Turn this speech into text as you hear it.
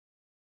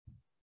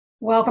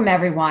Welcome,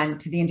 everyone,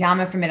 to the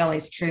Endowment for Middle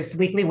East Truth's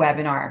weekly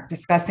webinar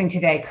discussing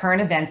today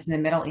current events in the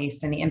Middle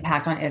East and the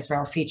impact on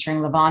Israel,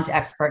 featuring Levant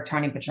expert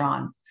Tony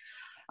Badran.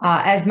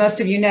 As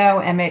most of you know,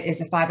 Emmett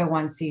is a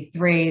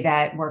 501c3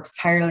 that works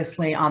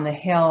tirelessly on the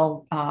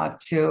Hill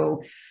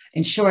to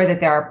ensure that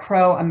there are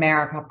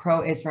pro-America,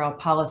 pro-Israel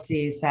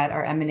policies that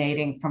are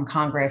emanating from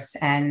Congress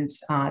and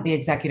the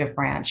executive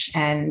branch.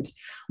 And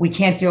we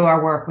can't do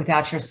our work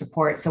without your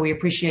support. So we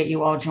appreciate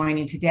you all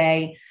joining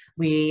today.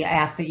 We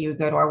ask that you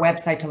go to our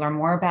website to learn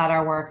more about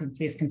our work, and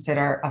please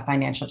consider a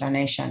financial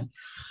donation.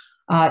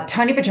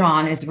 Tony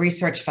Badran is a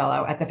research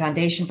fellow at the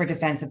Foundation for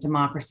Defense of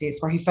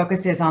Democracies, where he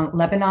focuses on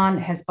Lebanon,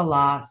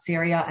 Hezbollah,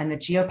 Syria, and the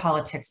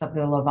geopolitics of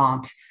the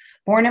Levant.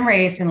 Born and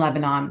raised in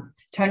Lebanon,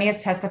 Tony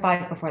has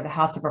testified before the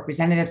House of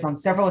Representatives on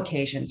several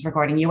occasions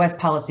regarding U.S.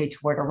 policy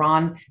toward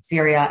Iran,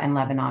 Syria, and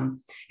Lebanon.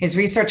 His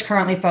research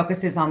currently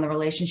focuses on the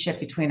relationship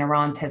between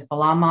Iran's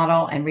Hezbollah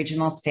model and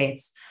regional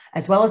states,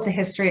 as well as the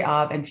history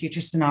of and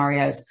future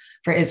scenarios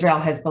for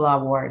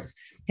Israel-Hezbollah wars.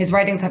 His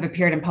writings have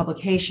appeared in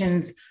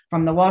publications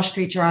from the Wall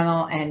Street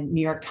Journal and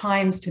New York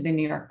Times to the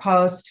New York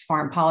Post,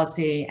 Foreign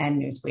Policy,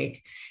 and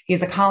Newsweek. He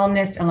is a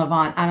columnist and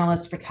Levant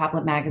analyst for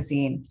Tablet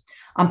magazine.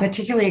 I'm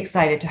particularly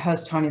excited to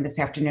host Tony this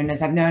afternoon,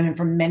 as I've known him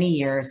for many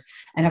years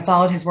and have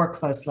followed his work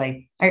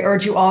closely. I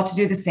urge you all to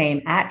do the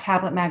same at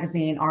Tablet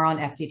magazine or on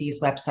FDD's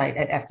website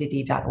at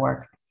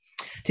fdd.org.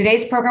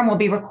 Today's program will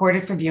be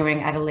recorded for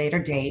viewing at a later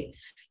date.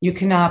 You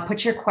can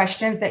put your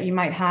questions that you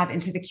might have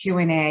into the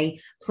Q&A.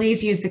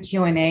 Please use the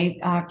Q&A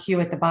queue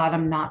at the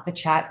bottom, not the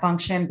chat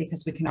function,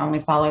 because we can only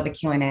follow the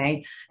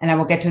Q&A, and I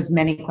will get to as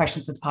many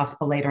questions as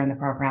possible later in the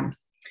program.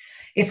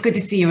 It's good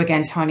to see you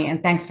again, Tony,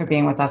 and thanks for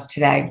being with us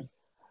today.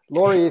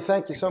 Lori,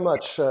 thank you so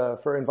much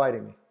for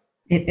inviting me.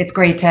 It's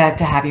great to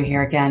have you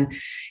here again.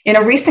 In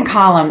a recent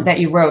column that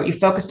you wrote, you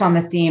focused on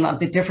the theme of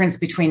the difference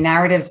between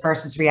narratives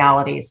versus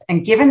realities.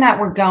 And given that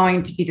we're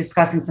going to be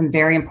discussing some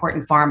very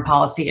important foreign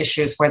policy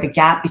issues where the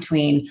gap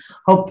between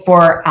hoped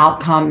for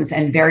outcomes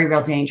and very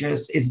real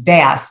dangers is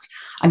vast,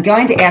 I'm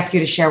going to ask you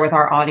to share with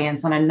our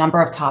audience on a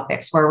number of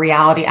topics where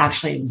reality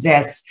actually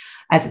exists,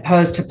 as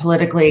opposed to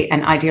politically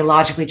and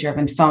ideologically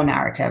driven faux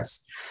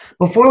narratives.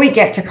 Before we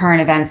get to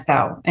current events,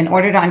 though, in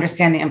order to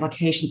understand the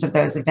implications of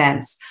those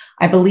events,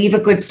 I believe a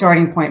good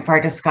starting point for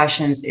our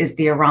discussions is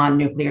the Iran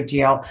nuclear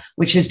deal,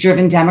 which has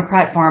driven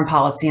Democrat foreign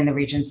policy in the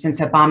region since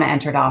Obama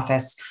entered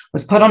office,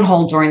 was put on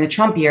hold during the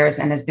Trump years,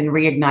 and has been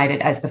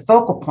reignited as the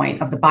focal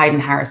point of the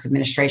Biden-Harris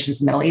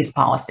administration's Middle East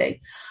policy.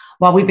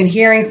 While we've been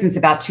hearing since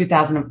about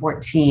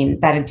 2014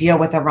 that a deal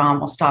with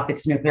Iran will stop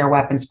its nuclear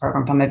weapons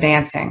program from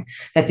advancing,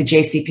 that the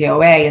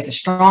JCPOA is a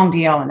strong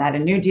deal and that a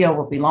new deal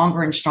will be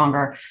longer and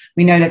stronger,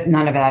 we know that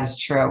none of that is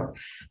true.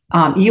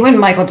 You and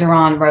Michael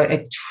Duran wrote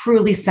a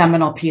truly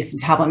seminal piece in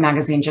Tablet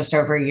magazine just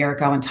over a year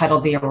ago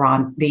entitled The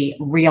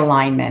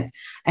Realignment.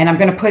 And I'm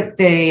going to put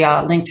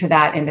the link to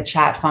that in the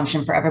chat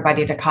function for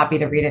everybody to copy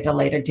to read at a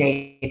later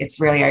date. It's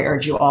really, I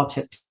urge you all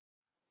to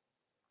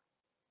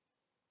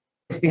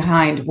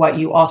behind what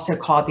you also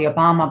call the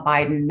Obama,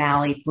 Biden,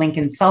 Malley,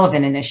 Blinken,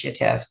 Sullivan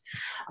initiative.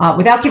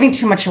 Without giving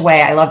too much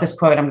away, I love this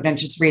quote. I'm going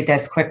to just read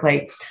this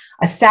quickly.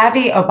 A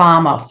savvy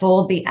Obama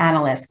fooled the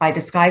analysts by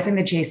disguising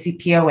the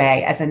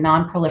JCPOA as a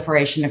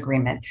non-proliferation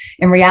agreement.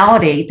 In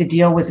reality, the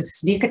deal was a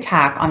sneak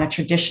attack on a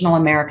traditional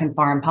American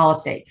foreign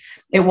policy.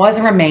 It was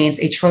and remains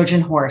a Trojan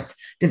horse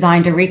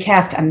designed to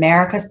recast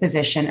America's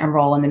position and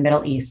role in the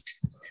Middle East.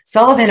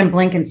 Sullivan and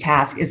Blinken's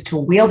task is to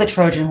wheel the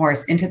Trojan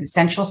horse into the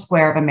central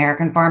square of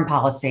American foreign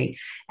policy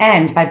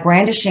and, by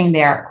brandishing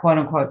their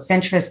quote-unquote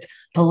centrist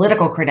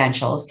political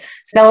credentials,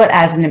 sell it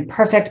as an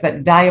imperfect but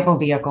valuable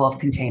vehicle of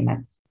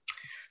containment.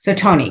 So,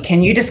 Tony,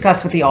 can you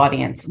discuss with the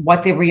audience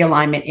what the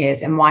realignment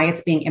is and why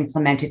it's being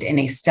implemented in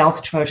a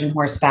stealth Trojan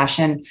horse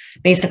fashion?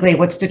 Basically,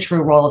 what's the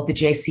true role of the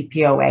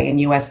JCPOA in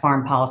U.S.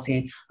 foreign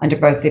policy under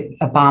both the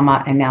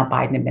Obama and now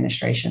Biden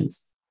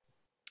administrations?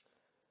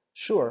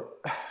 Sure.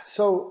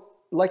 So,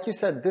 like you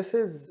said, this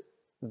is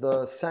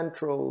the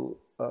central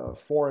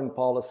foreign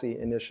policy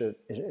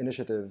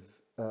initiative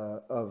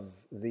of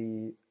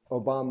the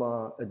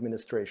Obama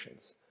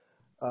administrations.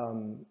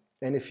 And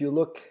if you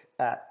look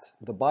at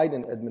the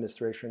Biden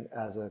administration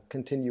as a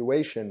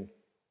continuation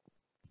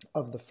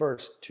of the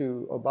first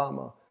two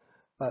Obama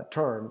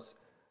terms,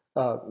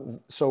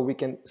 so we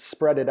can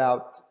spread it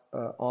out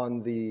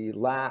on the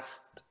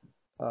last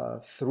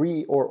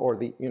three, or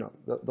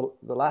the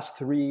last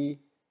three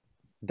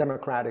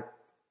Democratic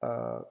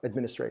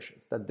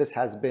administrations, that this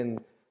has been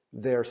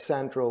their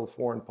central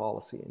foreign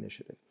policy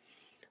initiative.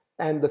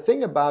 And the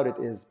thing about it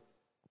is,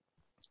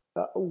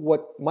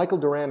 what Michael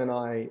Duran and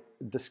I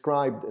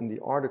described in the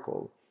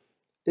article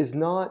is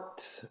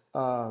not,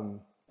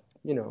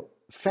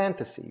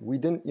 fantasy. We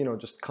didn't,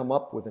 just come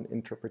up with an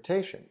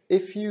interpretation.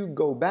 If you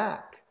go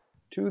back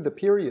to the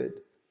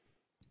period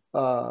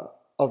of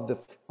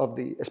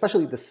the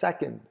especially the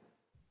second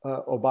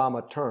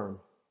Obama term,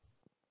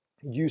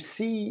 you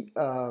see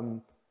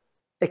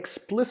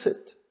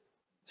explicit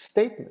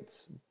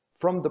statements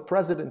from the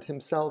president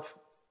himself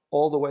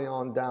all the way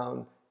on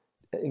down,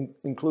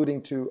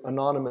 including to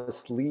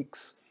anonymous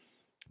leaks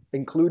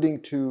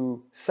including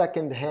to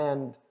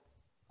second-hand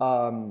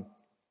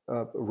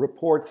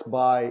reports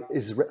by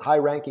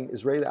high-ranking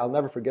Israeli. I'll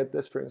never forget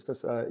this. For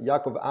instance,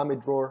 Yaakov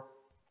Amidror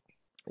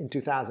in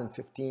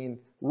 2015,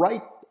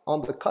 right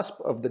on the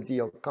cusp of the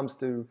deal, comes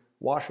to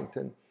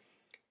Washington,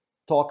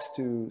 talks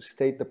to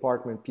State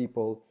Department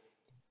people,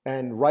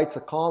 and writes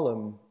a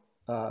column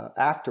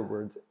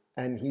afterwards,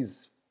 and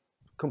he's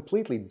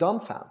completely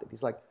dumbfounded.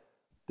 He's like,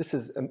 this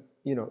is,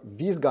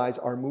 these guys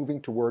are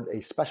moving toward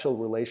a special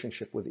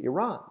relationship with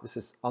Iran. This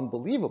is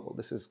unbelievable.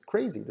 This is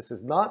crazy. This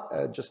is not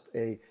just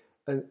a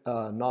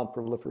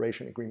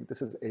non-proliferation agreement.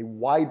 This is a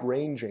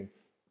wide-ranging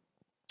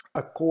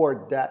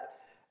accord that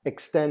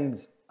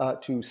extends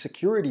to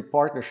security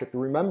partnership.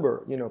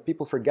 Remember,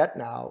 people forget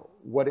now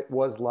what it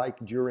was like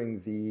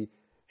during the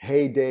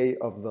heyday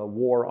of the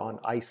war on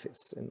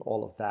ISIS and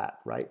all of that,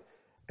 right?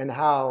 And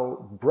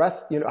how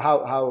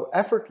how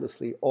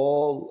effortlessly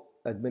all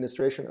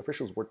administration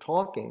officials were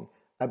talking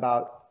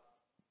about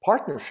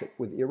partnership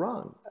with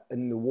Iran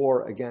in the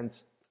war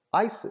against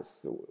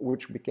ISIS,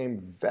 which became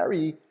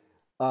very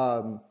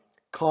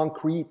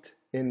concrete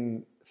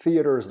in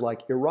theaters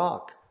like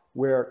Iraq,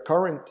 where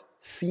current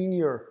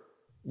senior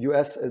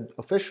U.S.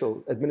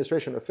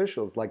 administration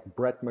officials like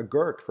Brett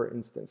McGurk, for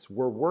instance,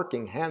 were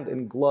working hand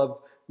in glove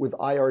with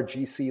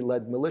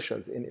IRGC-led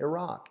militias in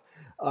Iraq,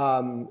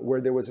 where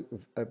there was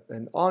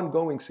an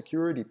ongoing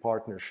security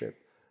partnership.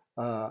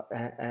 So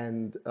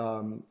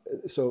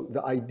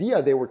the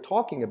idea, they were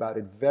talking about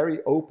it very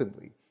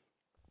openly,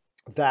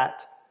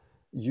 that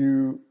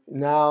you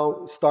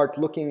now start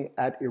looking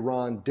at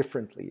Iran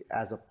differently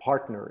as a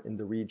partner in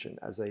the region,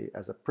 as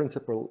a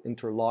principal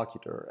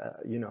interlocutor.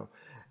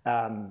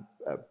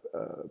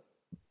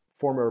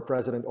 Former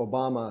President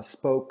Obama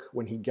spoke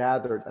when he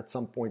at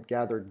some point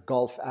gathered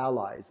Gulf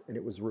allies, and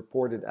it was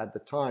reported at the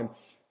time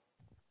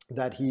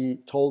that he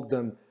told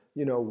them,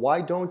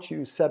 why don't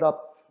you set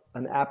up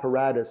an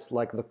apparatus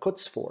like the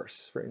Quds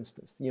Force, for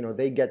instance?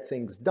 They get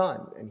things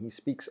done. And he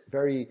speaks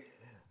very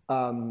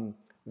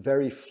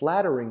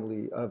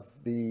flatteringly of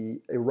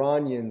the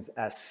Iranians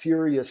as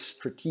serious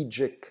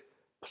strategic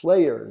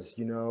players,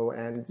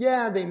 and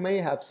yeah, they may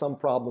have some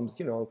problems,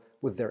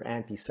 with their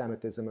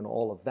anti-Semitism and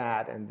all of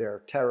that, and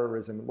their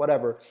terrorism and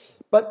whatever,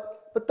 but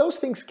those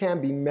things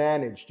can be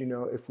managed,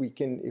 if we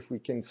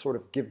can sort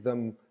of give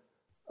them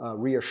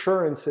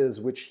reassurances,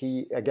 which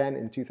he again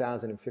in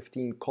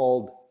 2015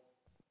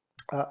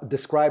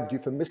 described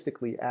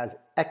euphemistically as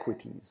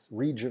equities,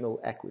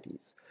 regional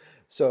equities.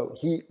 So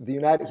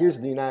here's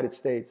the United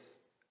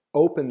States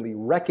openly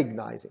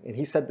recognizing, and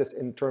he said this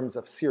in terms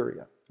of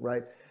Syria,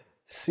 right?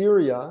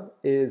 Syria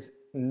is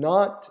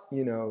not,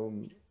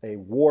 a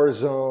war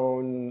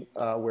zone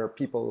where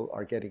people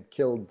are getting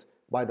killed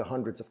by the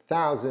hundreds of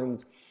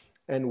thousands,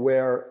 and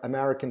where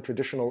American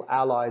traditional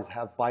allies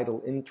have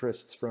vital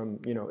interests, from,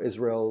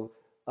 Israel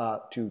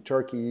to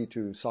Turkey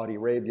to Saudi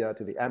Arabia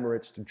to the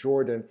Emirates to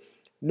Jordan.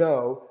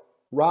 No,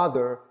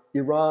 rather,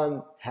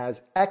 Iran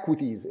has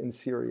equities in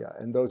Syria,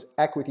 and those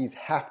equities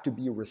have to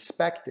be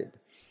respected.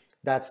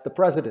 That's the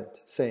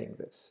president saying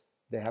this.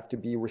 They have to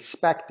be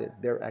respected,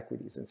 their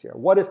equities in Syria.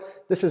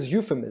 This is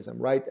euphemism,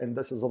 right? And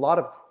this is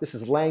this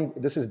is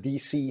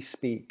DC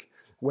speak,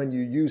 when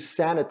you use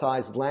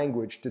sanitized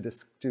language to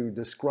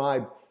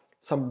describe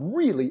some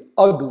really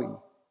ugly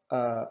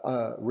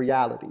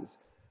realities.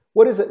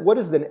 What is it? What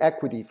is an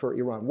equity for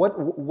Iran?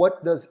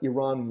 What does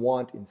Iran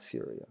want in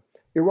Syria?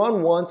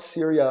 Iran wants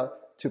Syria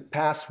to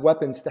pass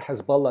weapons to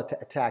Hezbollah to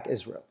attack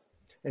Israel.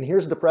 And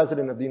here's the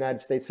president of the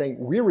United States saying,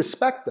 we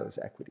respect those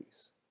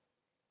equities.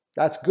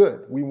 That's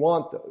good. We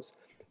want those.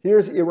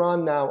 Here's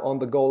Iran now on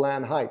the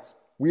Golan Heights.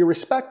 We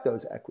respect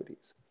those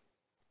equities.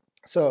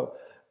 So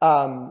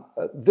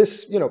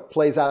this,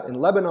 plays out in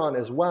Lebanon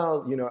as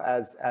well,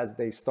 as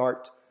they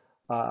start,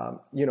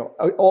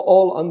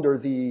 all under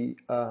the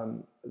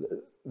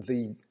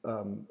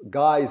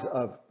guise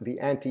of the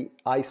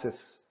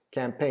anti-ISIS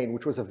campaign,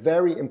 which was a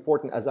very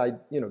important, as I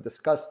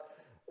discussed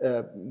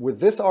with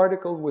this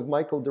article with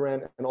Michael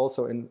Duran, and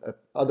also in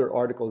other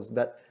articles,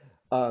 that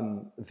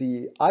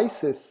the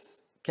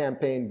ISIS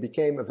campaign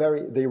became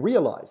they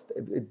realized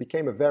it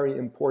became a very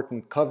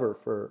important cover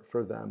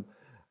for them,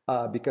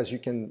 because you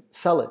can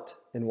sell it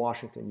in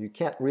Washington. You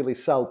can't really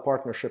sell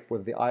partnership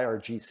with the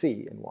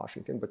IRGC in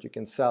Washington, but you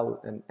can sell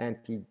an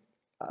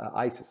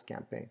anti-ISIS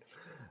campaign.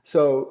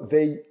 So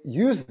they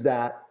used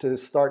that to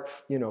start,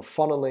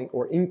 funneling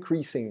or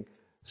increasing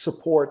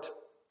support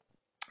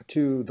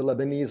to the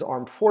Lebanese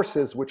armed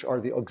forces, which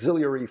are the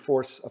auxiliary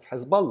force of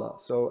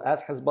Hezbollah. So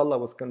as Hezbollah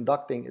was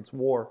conducting its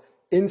war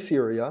in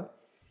Syria,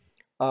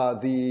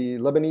 the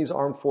Lebanese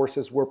armed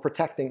forces were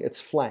protecting its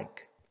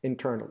flank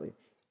internally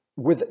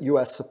with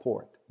US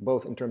support,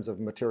 both in terms of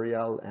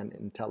materiel and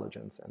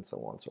intelligence and so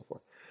on and so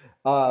forth.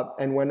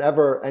 And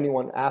whenever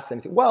anyone asks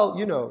anything, well,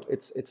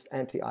 it's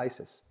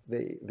anti-ISIS.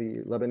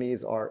 The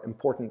Lebanese are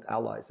important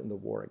allies in the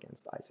war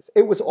against ISIS.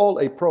 It was all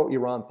a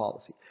pro-Iran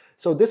policy.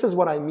 So this is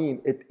what I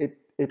mean.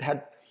 It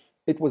had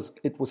it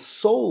was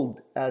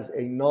sold as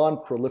a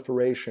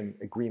non-proliferation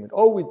agreement.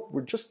 Oh,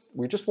 we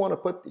just want to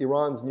put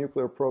Iran's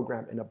nuclear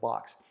program in a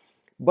box.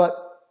 But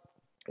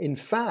in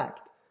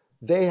fact,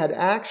 they had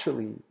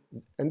actually,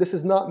 and this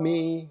is not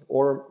me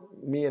or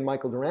me and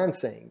Michael Duran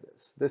saying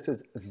this, this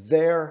is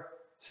their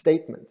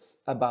statements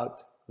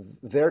about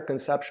their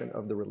conception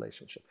of the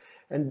relationship.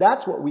 And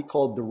that's what we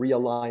called the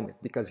realignment,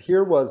 because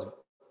here was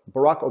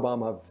Barack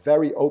Obama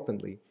very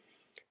openly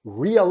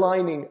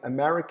realigning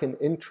American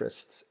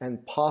interests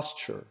and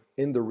posture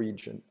in the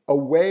region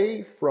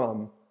away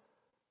from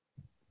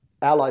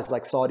allies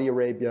like Saudi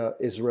Arabia,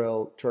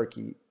 Israel,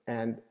 Turkey,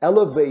 and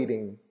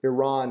elevating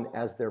Iran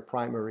as their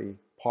primary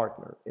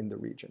partner in the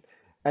region.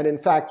 And in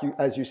fact,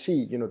 as you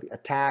see, the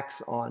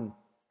attacks on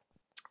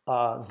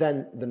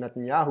then the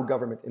Netanyahu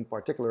government in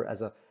particular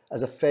as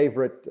a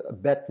favorite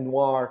bête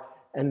noire,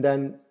 and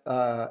then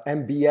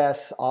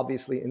MBS,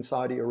 obviously in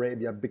Saudi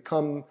Arabia,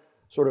 become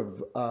sort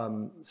of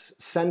a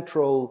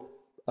central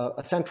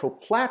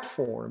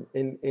platform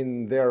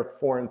in their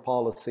foreign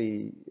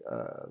policy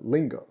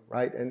lingo,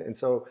 right? And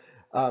so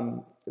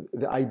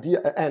the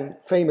idea,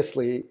 and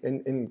famously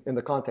in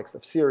the context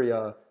of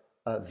Syria,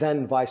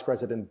 then Vice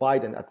President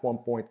Biden at one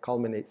point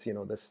culminates,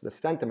 this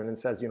sentiment and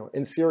says,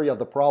 in Syria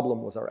the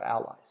problem was our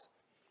allies,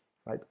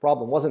 right? The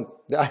problem wasn't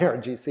the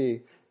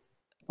IRGC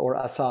or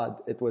Assad;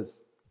 it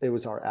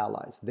was our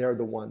allies. They're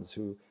the ones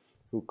who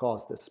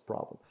caused this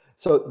problem.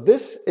 So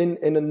this, in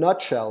a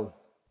nutshell,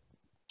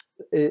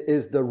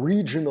 is the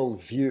regional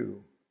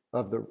view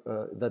of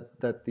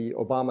that the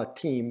Obama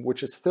team,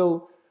 which is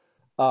still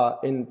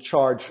in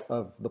charge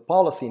of the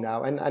policy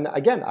now. And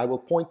again, I will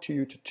point to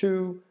you to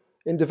two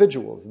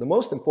individuals, the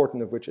most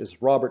important of which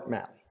is Robert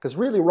Malley. Because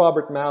really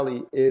Robert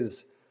Malley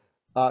is,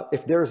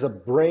 if there's a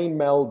brain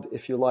meld,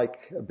 if you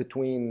like,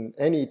 between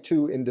any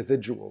two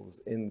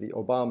individuals in the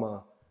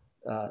Obama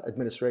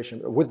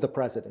administration with the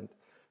president,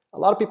 a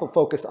lot of people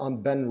focus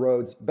on Ben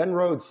Rhodes. Ben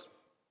Rhodes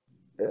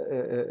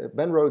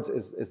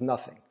is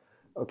nothing.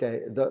 Okay,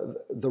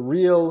 the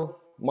real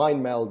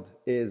mind meld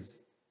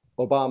is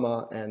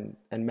Obama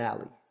and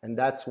Malley, and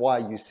that's why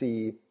you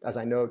see, as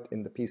I note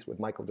in the piece with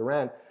Michael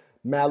Duran,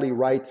 Malley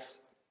writes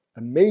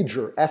a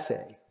major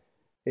essay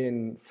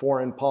in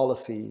foreign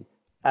policy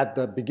at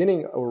the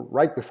beginning or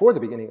right before the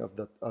beginning of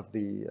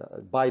the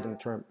Biden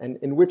term, and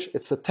in which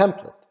it's a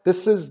template.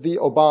 This is the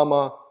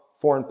Obama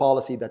foreign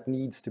policy that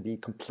needs to be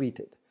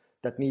completed,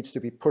 that needs to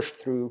be pushed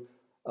through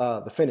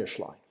the finish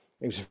line.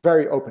 He was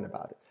very open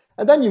about it.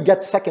 And then you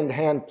get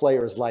second-hand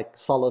players like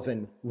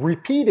Sullivan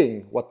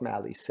repeating what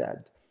Malley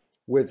said.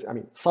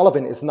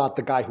 Sullivan is not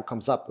the guy who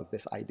comes up with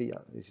this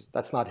idea.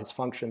 That's not his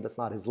function, that's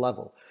not his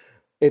level.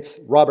 It's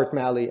Robert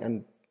Malley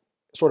and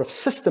sort of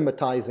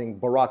systematizing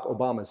Barack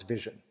Obama's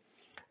vision.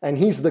 And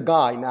he's the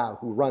guy now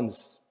who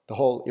runs the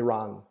whole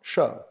Iran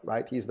show,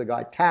 right? He's the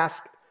guy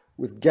tasked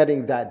with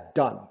getting that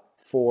done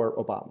for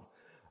Obama.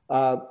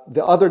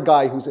 The other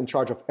guy who's in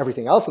charge of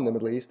everything else in the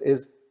Middle East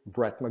is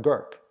Brett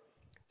McGurk.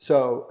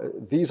 So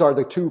these are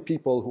the two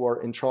people who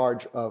are in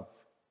charge of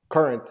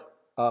current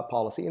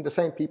policy, and the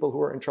same people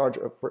who are in charge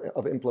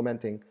of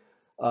implementing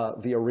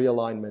the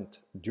realignment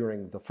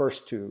during the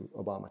first two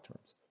Obama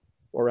terms,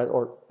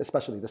 or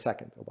especially the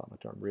second Obama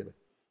term, really.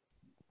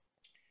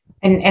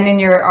 And in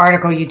your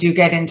article, you do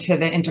get into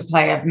the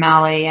interplay of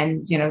Malley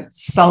and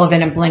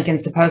Sullivan and Blinken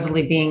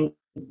supposedly being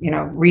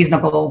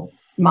reasonable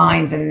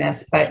minds in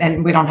this,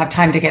 and we don't have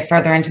time to get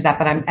further into that,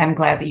 but I'm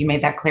glad that you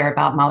made that clear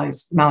about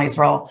Malley's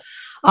role.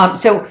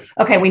 So,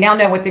 okay, we now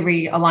know what the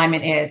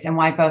realignment is and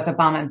why both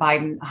Obama and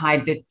Biden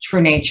hide the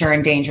true nature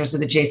and dangers of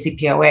the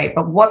JCPOA.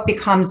 But what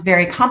becomes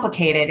very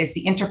complicated is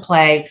the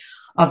interplay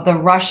of the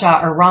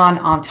Russia-Iran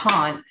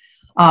entente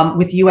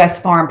with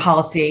U.S. foreign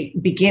policy,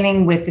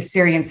 beginning with the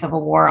Syrian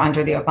civil war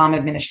under the Obama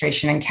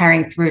administration and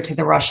carrying through to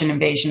the Russian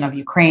invasion of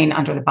Ukraine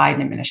under the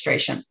Biden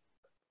administration.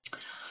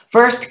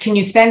 First, can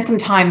you spend some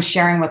time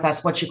sharing with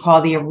us what you call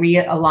the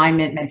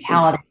realignment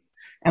mentality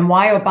and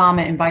why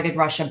Obama invited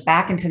Russia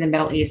back into the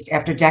Middle East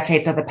after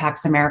decades of the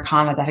Pax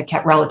Americana that had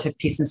kept relative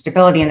peace and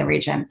stability in the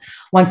region?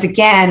 Once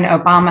again,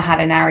 Obama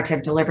had a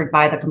narrative delivered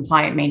by the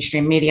compliant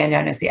mainstream media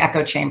known as the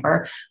echo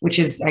chamber, which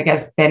is, I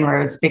guess, Ben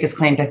Rhodes' biggest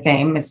claim to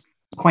fame, is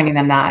coining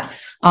them that.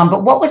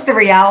 But what was the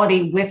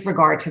reality with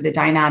regard to the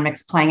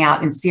dynamics playing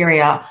out in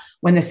Syria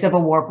when the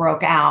civil war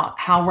broke out,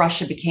 how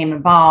Russia became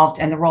involved,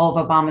 and the role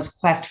of Obama's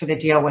quest for the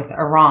deal with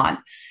Iran?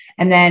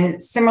 And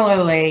then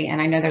similarly,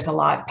 and I know there's a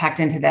lot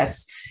packed into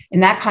this, in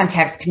that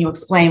context, can you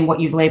explain what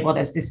you've labeled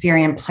as the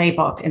Syrian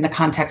playbook in the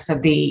context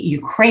of the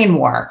Ukraine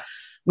war?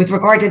 With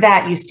regard to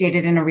that, you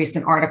stated in a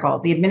recent article,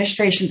 the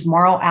administration's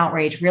moral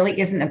outrage really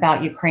isn't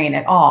about Ukraine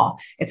at all.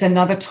 It's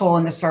another tool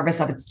in the service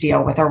of its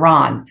deal with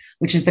Iran,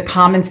 which is the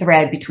common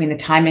thread between the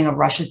timing of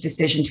Russia's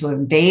decision to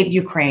invade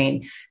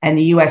Ukraine and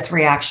the U.S.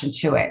 reaction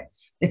to it.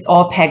 It's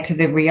all pegged to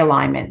the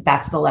realignment.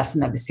 That's the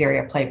lesson of the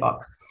Syria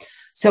playbook.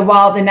 So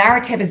while the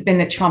narrative has been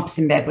that Trump's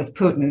in bed with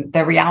Putin,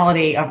 the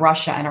reality of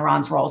Russia and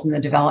Iran's roles in the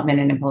development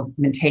and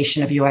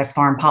implementation of U.S.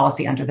 foreign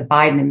policy under the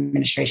Biden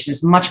administration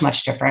is much,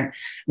 much different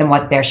than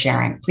what they're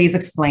sharing. Please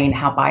explain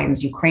how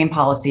Biden's Ukraine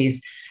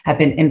policies have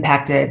been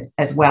impacted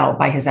as well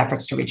by his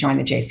efforts to rejoin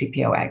the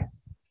JCPOA.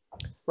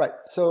 Right.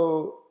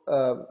 So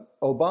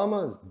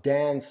Obama's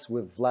dance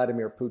with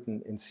Vladimir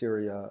Putin in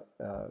Syria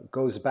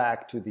goes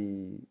back to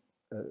the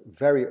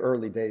very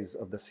early days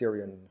of the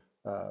Syrian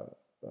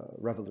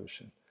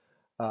revolution.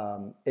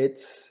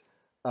 It's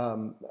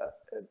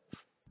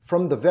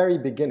from the very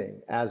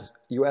beginning, as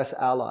U.S.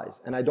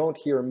 allies, and I don't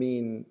here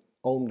mean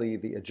only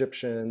the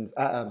Egyptians,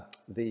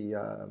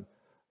 the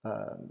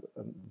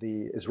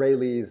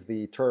Israelis,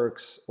 the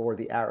Turks, or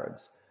the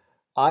Arabs.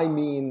 I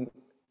mean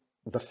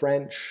the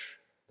French,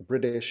 the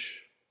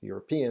British, the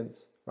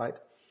Europeans, right,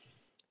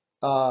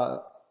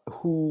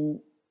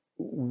 who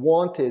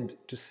wanted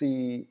to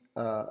see,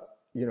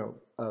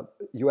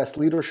 U.S.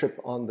 leadership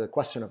on the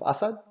question of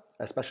Assad,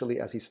 especially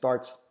as he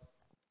starts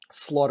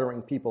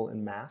slaughtering people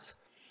in mass.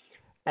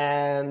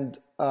 And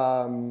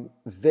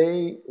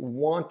they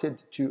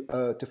wanted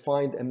to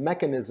find a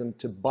mechanism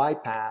to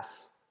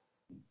bypass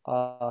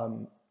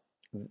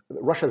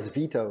Russia's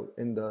veto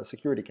in the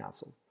Security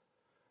Council.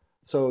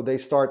 So they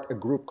start a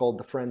group called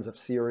the Friends of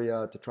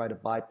Syria to try to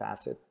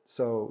bypass it.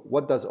 So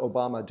what does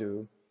Obama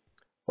do?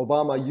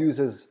 Obama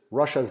uses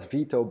Russia's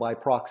veto by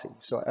proxy.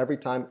 So every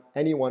time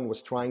anyone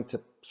was trying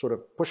to sort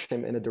of push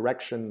him in a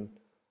direction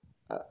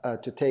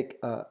to take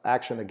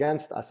action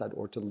against Assad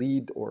or to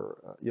lead or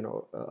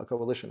a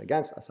coalition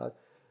against Assad,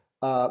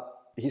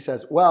 he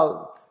says,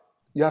 "Well,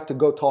 you have to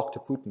go talk to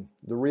Putin.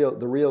 The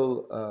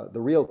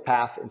real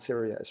path in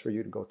Syria is for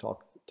you to go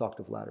talk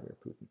to Vladimir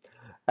Putin."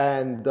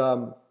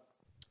 And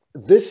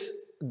this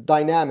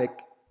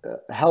dynamic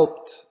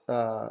helped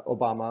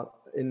Obama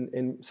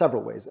in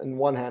several ways. On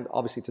one hand,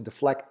 obviously, to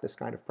deflect this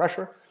kind of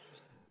pressure,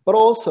 but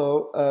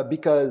also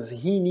because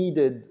he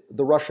needed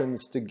the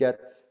Russians to get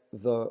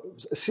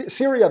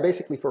Syria,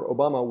 basically, for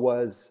Obama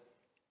was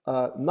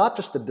not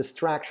just a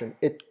distraction.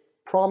 It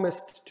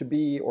promised to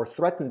be, or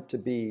threatened to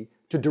be,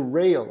 to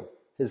derail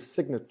his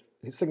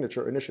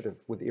signature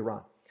initiative with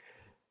Iran.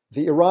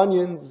 The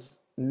Iranians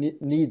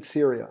need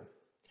Syria.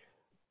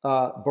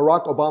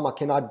 Barack Obama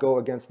cannot go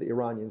against the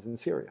Iranians in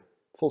Syria,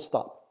 full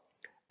stop.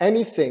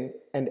 Anything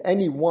and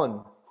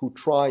anyone who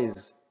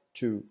tries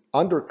to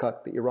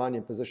undercut the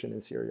Iranian position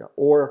in Syria,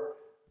 or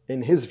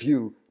in his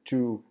view,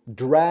 to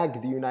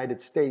drag the United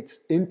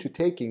States into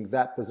taking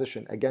that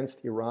position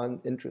against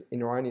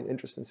Iranian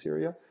interest in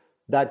Syria,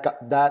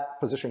 that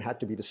position had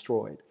to be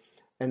destroyed.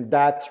 And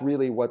that's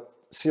really what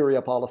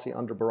Syria policy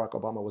under Barack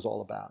Obama was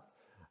all about.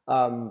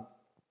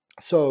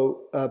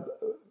 So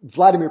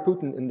Vladimir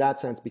Putin, in that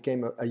sense,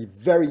 became a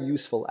very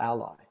useful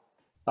ally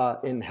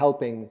in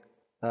helping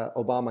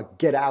Obama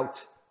get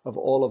out of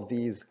all of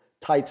these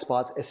tight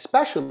spots,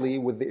 especially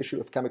with the issue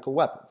of chemical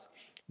weapons,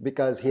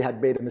 because he had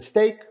made a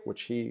mistake,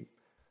 which he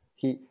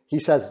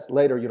says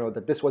later,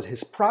 that this was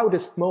his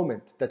proudest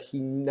moment, that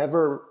he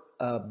never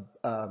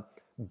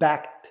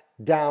backed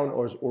down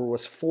or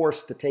was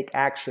forced to take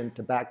action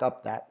to back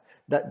up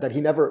that he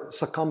never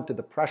succumbed to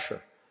the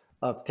pressure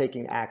of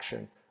taking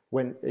action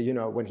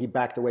when he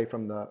backed away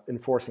from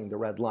enforcing the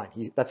red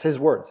line. That's his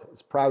words,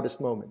 his proudest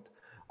moment.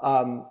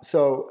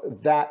 So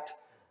that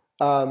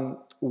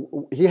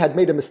he had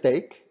made a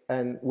mistake,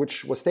 and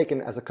which was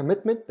taken as a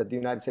commitment that the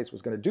United States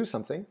was going to do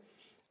something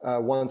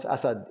once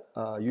Assad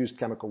used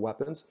chemical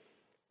weapons.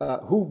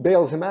 Who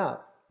bails him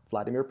out?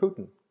 Vladimir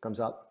Putin comes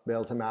out,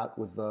 bails him out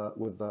with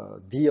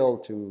the deal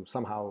to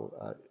somehow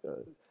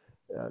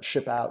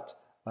ship out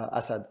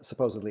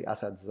supposedly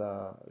Assad's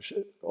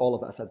all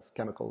of Assad's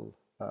chemical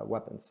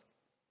weapons.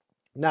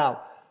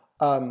 Now,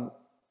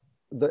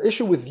 the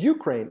issue with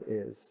Ukraine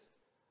is,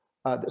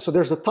 so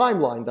there's a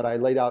timeline that I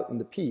laid out in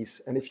the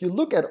piece, and if you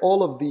look at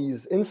all of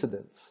these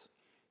incidents,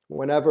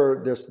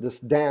 whenever there's this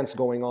dance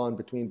going on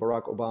between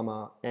Barack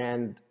Obama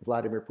and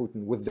Vladimir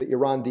Putin, with the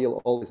Iran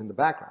deal always in the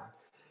background,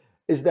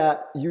 is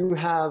that you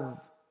have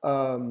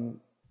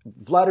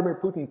Vladimir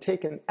Putin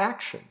taking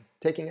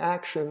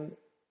action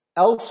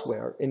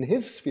elsewhere in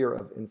his sphere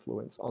of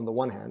influence, on the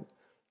one hand,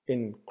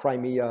 in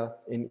Crimea,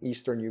 in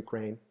eastern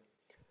Ukraine,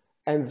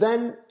 and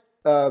then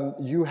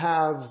you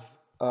have,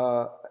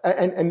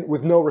 and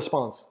with no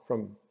response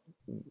from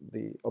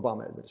the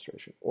Obama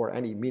administration, or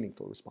any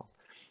meaningful response,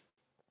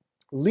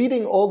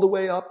 leading all the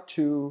way up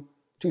to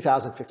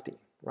 2015,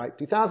 right?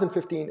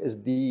 2015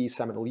 is the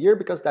seminal year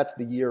because that's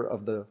the year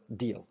of the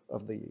deal,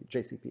 of the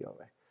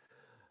JCPOA.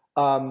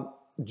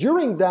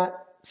 During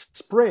that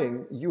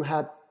spring, you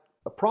had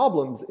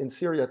problems in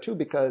Syria too,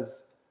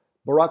 because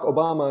Barack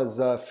Obama's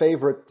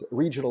favorite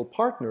regional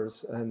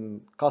partners,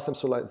 and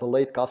the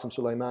late Qasem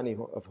Soleimani,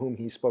 of whom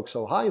he spoke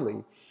so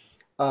highly,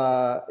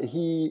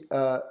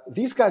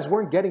 these guys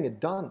weren't getting it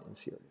done in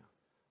Syria,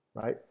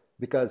 right?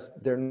 Because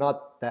they're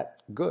not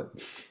that good.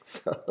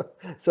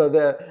 So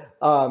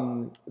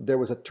there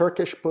was a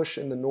Turkish push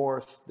in the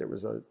north. There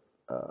was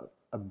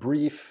a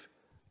brief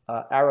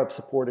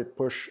Arab-supported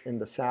push in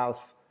the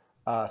south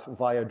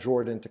via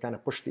Jordan to kind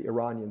of push the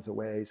Iranians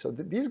away. So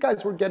these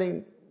guys were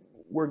getting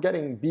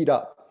beat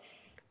up,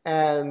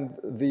 and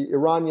the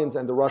Iranians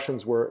and the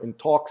Russians were in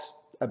talks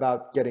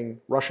about getting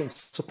Russian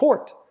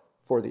support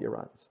for the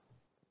Iranians.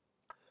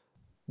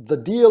 the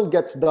deal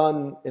gets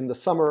done in the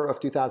summer of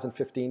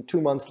 2015.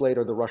 2 months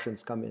later, the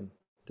Russians come in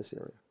to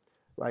Syria,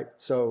 right?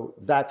 So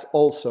that's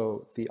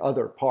also the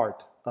other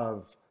part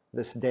of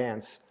this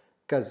dance,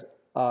 because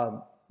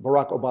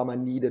Barack Obama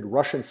needed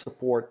Russian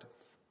support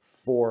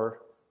for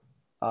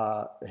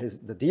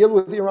the deal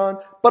with Iran,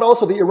 but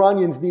also the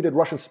Iranians needed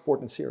Russian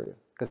support in Syria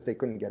because they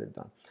couldn't get it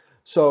done.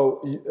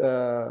 So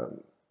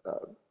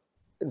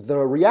the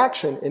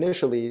reaction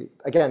initially,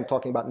 again,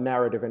 talking about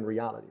narrative and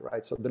reality,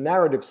 right? So the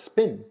narrative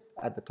spin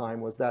at the time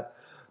was that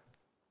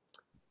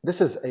this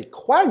is a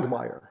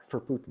quagmire for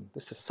Putin.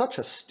 This is such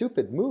a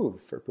stupid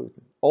move for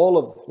Putin. All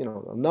of,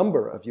 a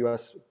number of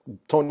US,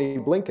 Tony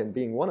Blinken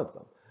being one of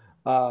them,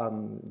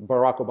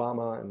 Barack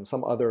Obama and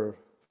some other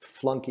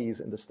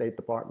flunkies in the State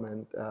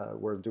Department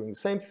were doing the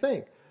same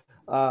thing.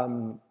 I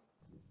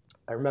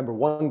remember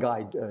one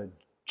guy,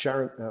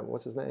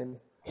 what's his name?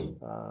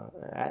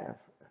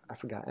 I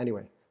forgot.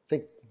 Anyway, I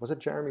think, was it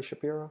Jeremy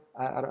Shapiro?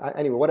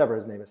 Anyway, whatever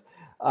his name is.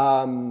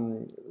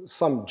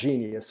 Some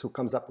genius who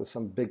comes up with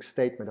some big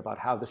statement about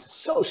how this is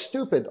so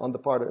stupid on the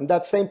part of, and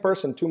that same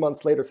person 2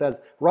 months later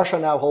says, Russia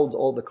now holds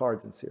all the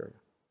cards in Syria.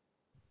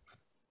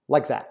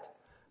 Like that,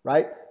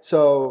 right?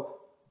 So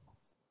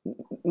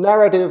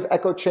narrative,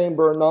 echo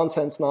chamber,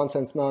 nonsense,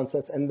 nonsense,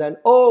 nonsense, and then,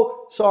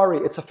 oh, sorry,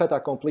 it's a fait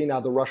accompli. Now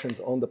the Russians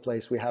own the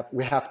place. We have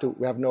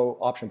no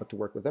option but to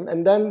work with them.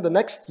 And then the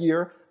next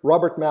year,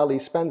 Robert Malley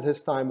spends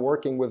his time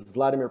working with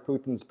Vladimir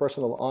Putin's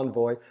personal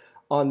envoy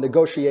on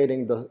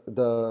negotiating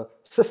the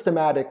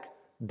systematic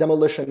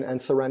demolition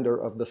and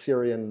surrender of the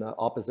Syrian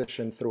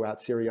opposition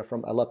throughout Syria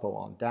from Aleppo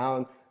on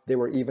down. They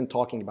were even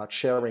talking about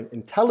sharing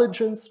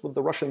intelligence with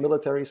the Russian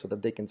military so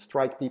that they can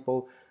strike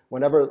people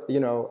whenever,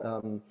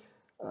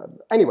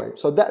 anyway,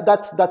 so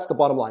that's the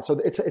bottom line. So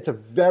it's a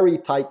very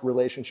tight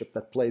relationship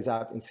that plays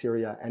out in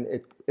Syria, and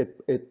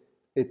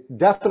it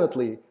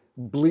definitely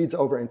bleeds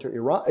over into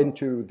Iran,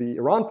 into the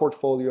Iran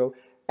portfolio.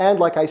 And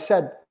like I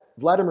said,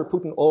 Vladimir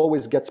Putin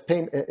always gets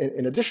payment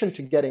in addition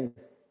to getting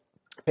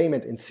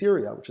payment in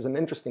Syria, which is an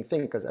interesting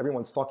thing because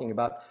everyone's talking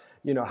about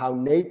how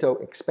NATO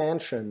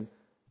expansion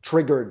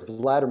triggered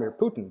Vladimir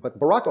Putin, but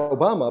Barack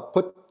Obama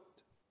put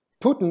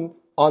Putin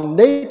on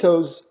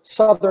NATO's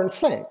southern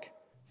flank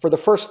for the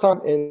first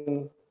time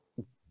in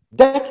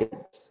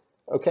decades,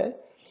 okay?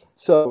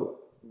 So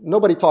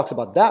nobody talks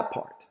about that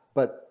part,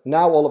 but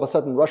now all of a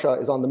sudden Russia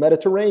is on the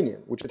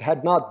Mediterranean, which it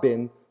had not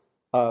been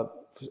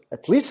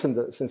at least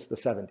since the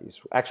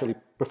 70s, actually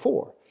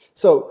before.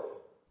 So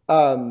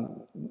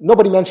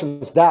nobody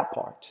mentions that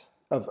part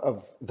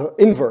of the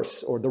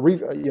inverse or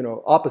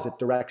the opposite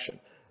direction.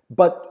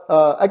 But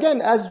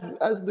again, as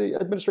the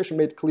administration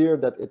made clear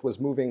that it was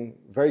moving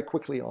very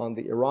quickly on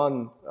the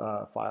Iran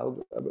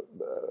file,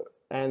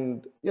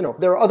 and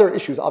there are other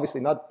issues,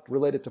 obviously not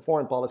related to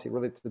foreign policy,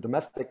 related to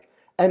domestic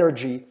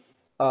energy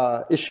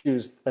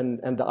issues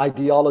and the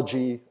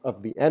ideology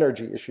of the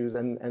energy issues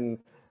and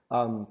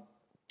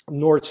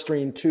Nord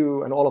Stream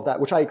 2 and all of that,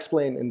 which I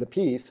explain in the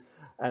piece,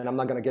 and I'm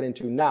not going to get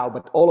into now,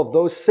 but all of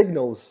those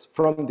signals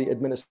from the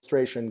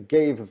administration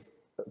gave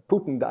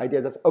Putin the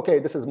idea that, okay,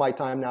 this is my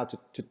time now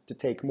to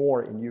take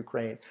more in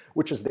Ukraine,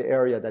 which is the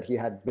area that he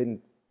had been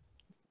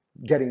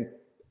getting,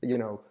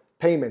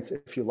 payments,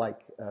 if you like,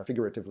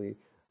 figuratively,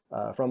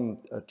 from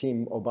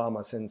Team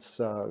Obama since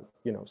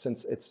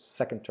its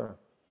second term.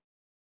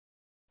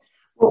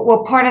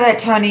 Well, part of that,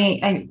 Tony,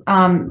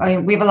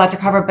 we have a lot to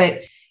cover,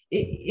 but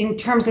in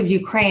terms of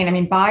Ukraine, I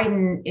mean,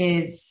 Biden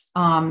is,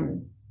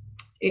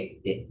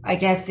 I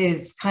guess,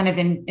 is kind of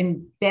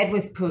in bed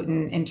with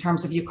Putin in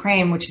terms of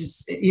Ukraine, which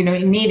is, he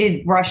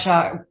needed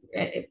Russia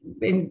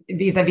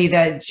vis-a-vis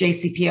the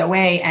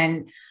JCPOA,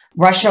 and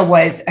Russia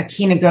was a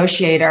key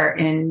negotiator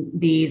in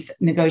these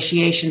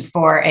negotiations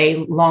for a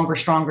longer,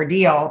 stronger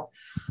deal.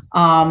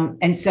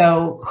 And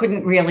so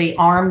couldn't really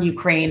arm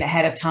Ukraine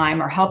ahead of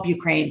time or help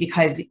Ukraine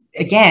because,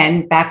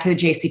 again, back to the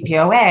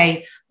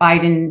JCPOA,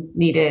 Biden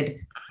needed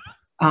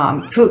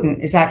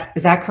Putin. Is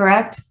that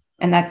correct?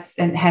 And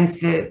hence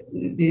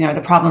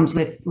the problems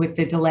with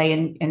the delay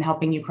in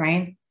helping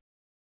Ukraine.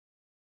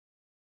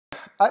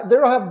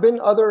 There have been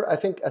other, I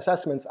think,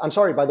 assessments. I'm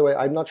sorry, by the way,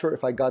 I'm not sure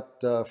if I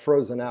got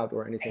frozen out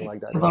or anything like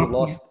that.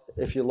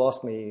 If you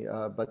lost me,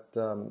 but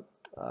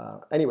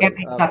anyway.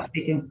 Stop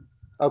speaking.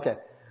 Okay,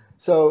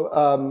 so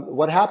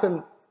what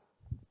happened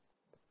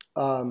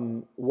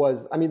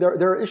was, I mean,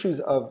 there are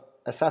issues of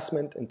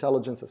assessment,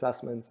 intelligence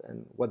assessments,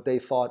 and what they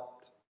thought.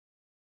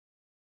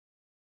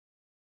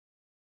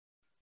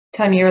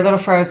 Tony, you're a little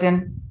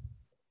frozen.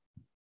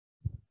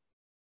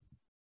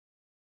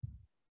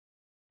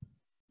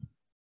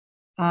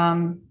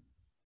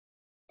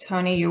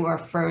 Tony, you are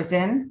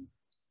frozen.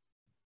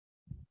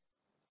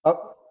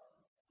 Oh,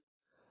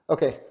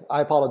 okay. I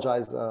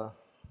apologize.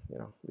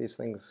 These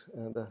things,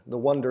 the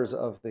wonders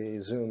of the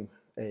Zoom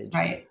age.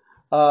 Right.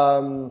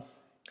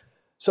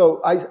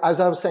 So as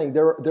I was saying,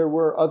 there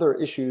were other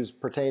issues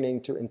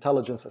pertaining to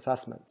intelligence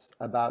assessments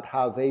about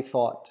how they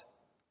thought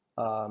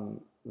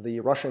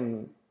the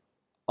Russian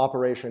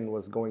operation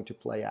was going to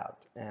play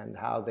out and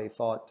how they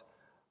thought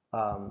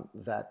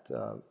that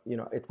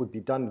it would be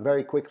done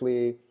very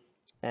quickly,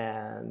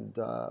 and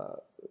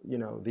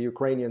the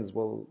Ukrainians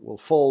will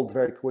fold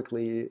very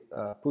quickly.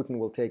 Putin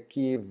will take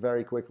Kyiv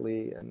very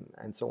quickly,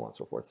 and so on and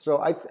so forth.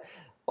 So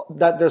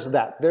there's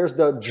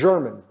the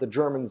Germans. The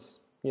Germans,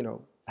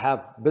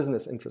 have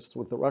business interests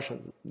with the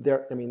Russians.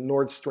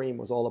 Nord Stream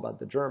was all about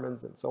the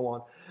Germans and so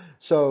on.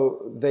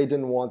 So they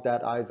didn't want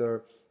that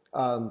either.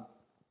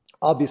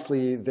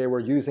 Obviously, they were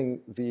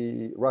using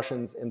the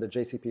Russians in the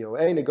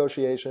JCPOA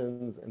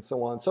negotiations and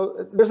so on.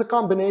 So there's a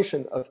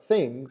combination of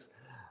things.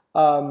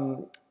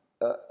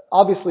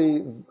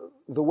 Obviously,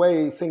 the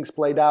way things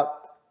played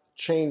out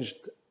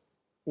changed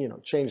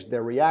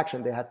their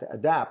reaction. They had to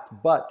adapt.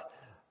 But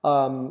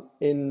the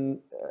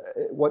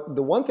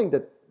one thing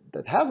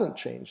that hasn't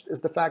changed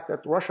is the fact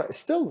that Russia is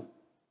still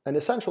an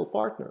essential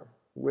partner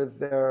with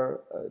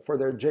for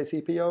their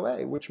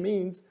JCPOA, which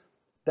means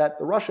that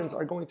the Russians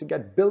are going to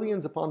get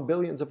billions upon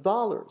billions of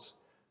dollars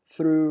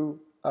through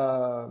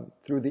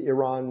the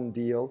Iran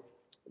deal,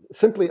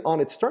 simply on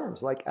its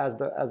terms, like as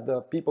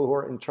the people who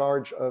are in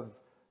charge of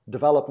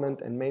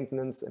development and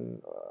maintenance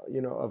and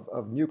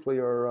of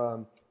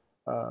nuclear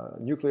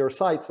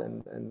sites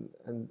and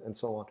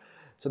so on.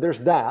 So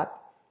there's that.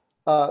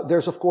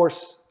 There's of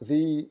course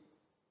the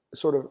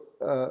sort of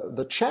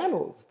the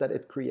channels that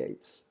it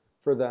creates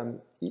for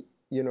them,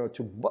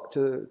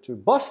 to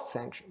bust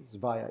sanctions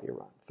via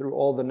Iran through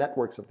all the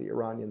networks of the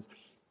Iranians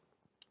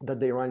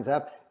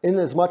have, in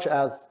as much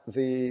as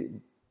the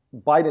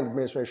Biden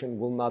administration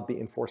will not be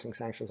enforcing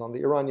sanctions on the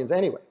Iranians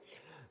anyway.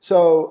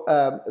 So,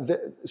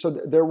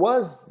 there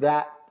was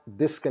that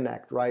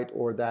disconnect, right,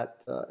 or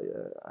that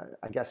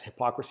I guess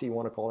hypocrisy you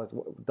want to call it.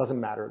 Doesn't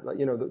matter.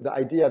 The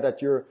idea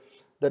that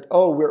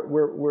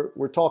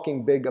we're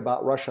talking big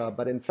about Russia,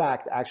 but in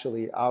fact,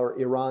 actually, our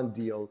Iran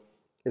deal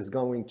is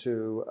going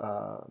to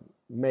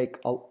make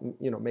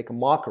a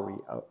mockery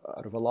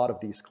out of a lot of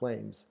these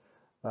claims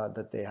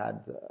that they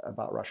had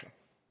about Russia.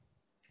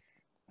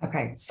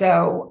 Okay,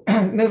 so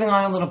moving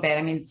on a little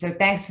bit. So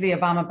thanks to the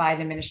Obama-Biden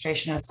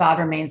administration, Assad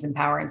remains in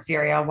power in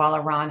Syria, while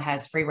Iran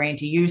has free reign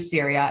to use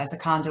Syria as a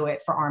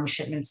conduit for arms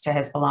shipments to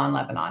Hezbollah in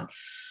Lebanon.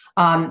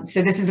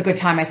 So this is a good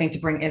time, I think, to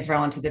bring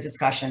Israel into the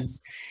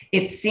discussions.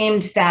 It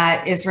seemed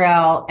that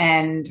Israel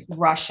and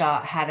Russia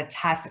had a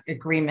tacit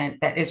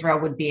agreement that Israel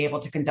would be able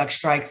to conduct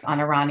strikes on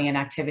Iranian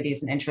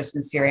activities and interests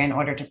in Syria in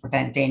order to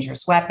prevent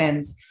dangerous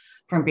weapons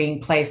from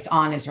being placed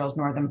on Israel's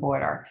northern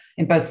border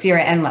in both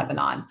Syria and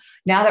Lebanon.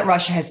 Now that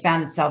Russia has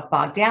found itself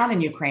bogged down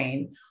in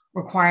Ukraine,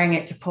 requiring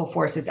it to pull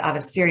forces out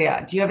of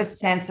Syria, do you have a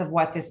sense of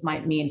what this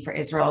might mean for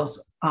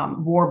Israel's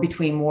war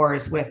between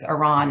wars with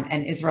Iran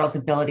and Israel's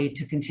ability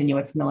to continue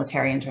its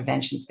military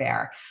interventions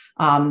there?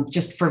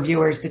 Just for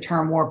viewers, the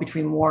term war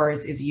between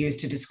wars is used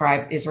to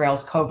describe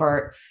Israel's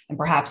covert and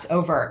perhaps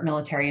overt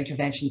military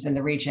interventions in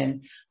the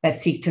region that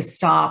seek to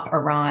stop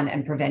Iran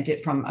and prevent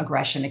it from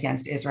aggression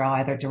against Israel,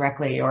 either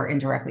directly or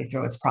indirectly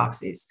through its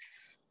proxies.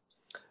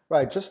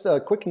 Right. Just a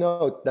quick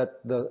note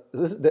that the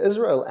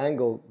Israel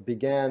angle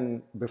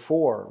began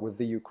before with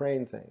the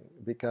Ukraine thing,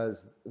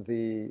 because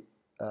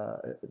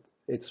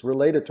it's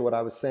related to what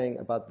I was saying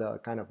about the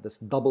kind of this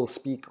double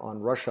speak on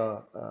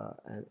Russia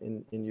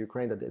and in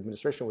Ukraine that the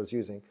administration was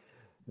using.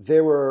 They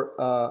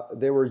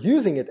were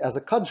using it as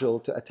a cudgel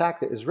to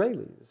attack the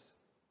Israelis,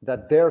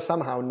 that they're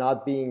somehow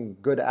not being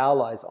good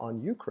allies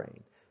on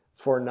Ukraine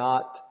for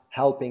not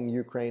helping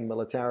Ukraine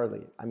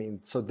militarily.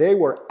 So they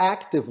were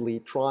actively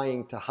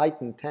trying to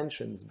heighten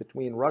tensions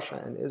between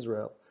Russia and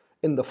Israel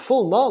in the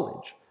full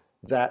knowledge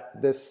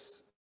that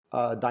this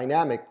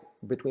dynamic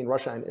between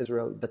Russia and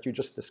Israel that you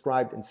just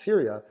described in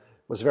Syria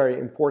was very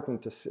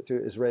important to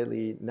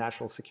Israeli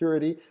national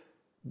security.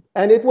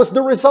 And it was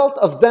the result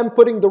of them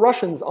putting the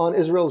Russians on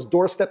Israel's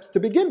doorsteps to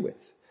begin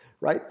with.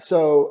 Right,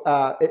 so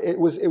it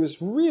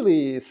was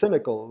really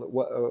cynical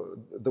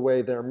the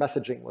way their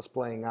messaging was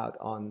playing out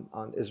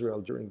on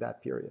Israel during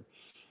that period.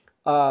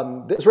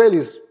 The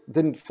Israelis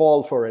didn't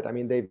fall for it.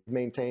 They've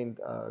maintained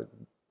a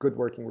good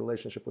working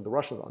relationship with the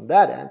Russians on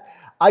that end.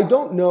 I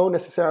don't know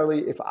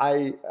necessarily if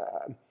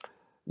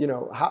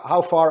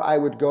how far I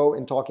would go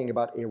in talking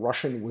about a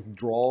Russian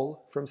withdrawal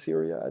from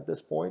Syria at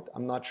this point.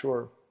 I'm not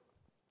sure.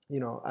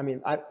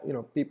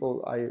 People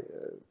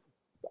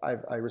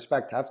I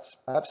respect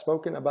have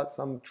spoken about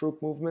some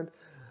troop movement.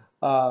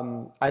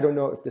 I don't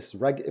know if this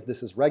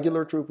is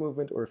regular troop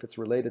movement or if it's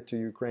related to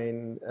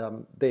Ukraine.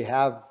 They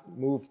have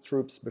moved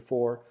troops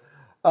before,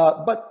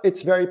 but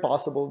it's very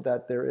possible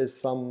that there is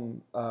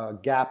some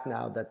gap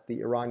now that the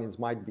Iranians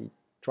might be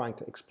trying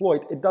to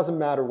exploit. It doesn't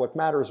matter. What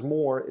matters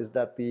more is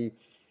that the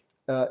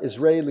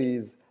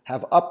Israelis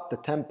have upped the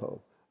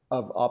tempo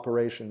of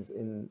operations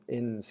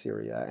in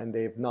Syria, and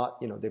they've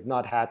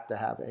not had to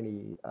have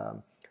any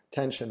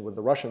tension with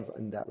the Russians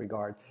in that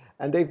regard.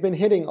 And they've been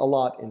hitting a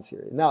lot in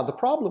Syria. Now, the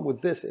problem with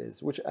this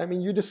is,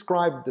 you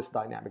described this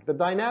dynamic. The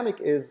dynamic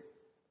is,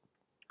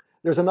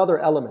 there's another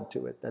element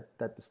to it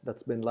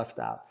that's been left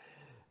out,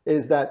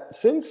 is that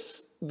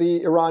since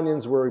the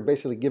Iranians were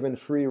basically given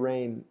free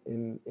rein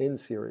in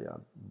Syria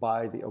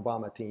by the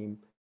Obama team,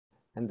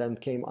 and then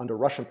came under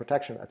Russian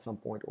protection at some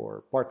point,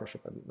 or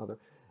partnership at another.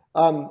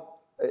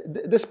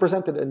 This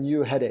presented a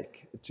new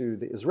headache to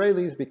the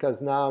Israelis,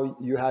 because now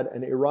you had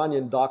an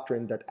Iranian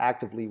doctrine that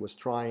actively was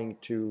trying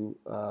to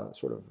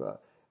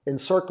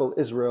encircle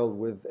Israel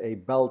with a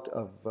belt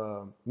of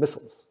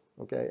missiles,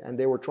 okay? And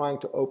they were trying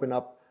to open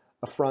up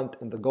a front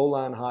in the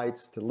Golan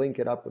Heights to link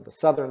it up with the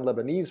southern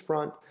Lebanese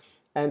front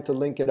and to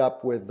link it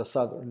up with the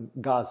southern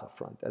Gaza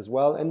front as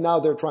well. And now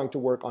they're trying to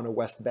work on a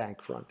West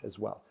Bank front as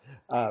well,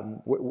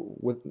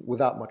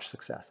 without much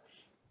success.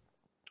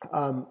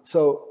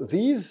 So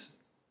these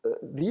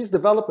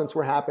developments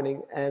were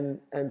happening,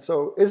 and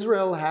so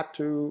Israel had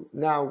to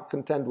now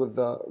contend with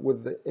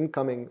the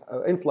incoming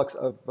influx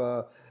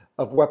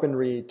of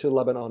weaponry to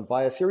Lebanon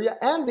via Syria,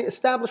 and the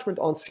establishment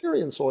on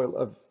Syrian soil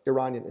of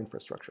Iranian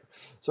infrastructure.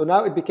 So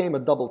now it became a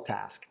double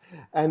task,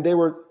 and they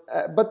were,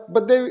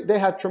 but they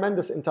had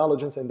tremendous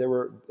intelligence, and they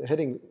were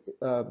hitting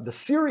the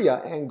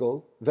Syria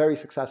angle very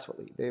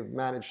successfully. They've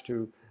managed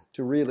to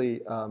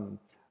really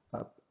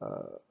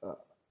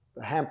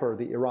hamper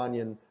the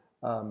Iranian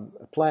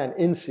plan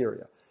in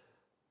Syria.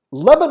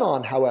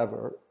 Lebanon,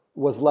 however,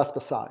 was left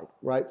aside,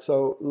 right?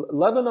 So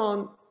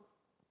Lebanon,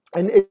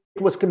 and it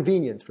was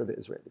convenient for the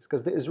Israelis,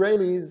 because the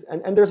Israelis,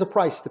 and there's a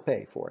price to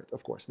pay for it,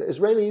 of course. The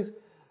Israelis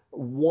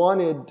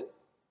wanted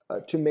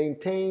to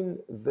maintain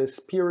this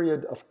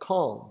period of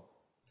calm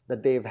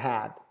that they've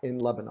had in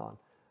Lebanon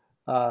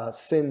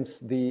since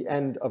the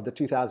end of the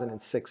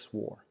 2006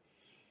 war.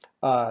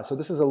 So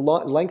this is a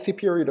lengthy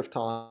period of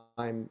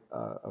time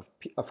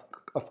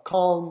of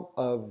calm,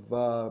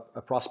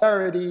 of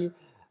prosperity,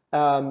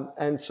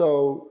 and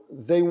so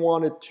they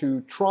wanted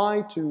to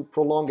try to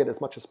prolong it as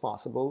much as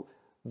possible.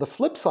 The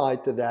flip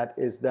side to that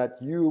is that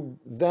you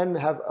then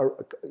have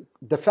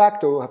de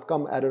facto have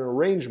come at an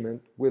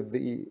arrangement with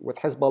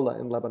Hezbollah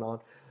in Lebanon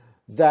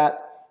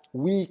that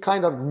we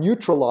kind of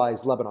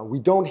neutralize Lebanon. We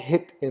don't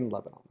hit in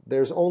Lebanon.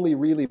 There's only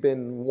really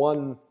been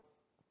one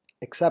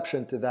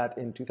exception to that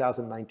in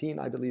 2019,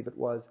 I believe it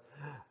was,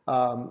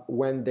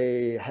 when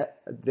the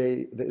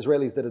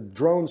Israelis did a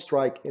drone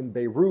strike in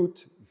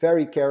Beirut,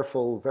 very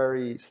careful,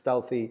 very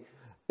stealthy,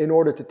 in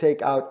order to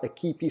take out a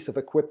key piece of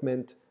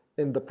equipment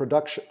in the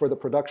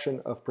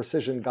production of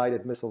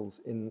precision-guided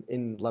missiles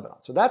in Lebanon.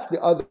 So that's the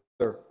other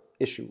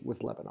issue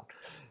with Lebanon.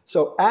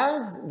 So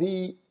as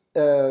the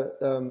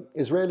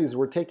Israelis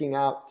were taking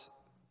out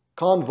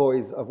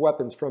convoys of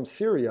weapons from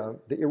Syria,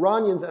 the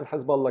Iranians and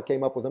Hezbollah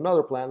came up with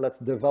another plan. Let's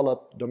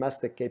develop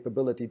domestic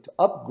capability to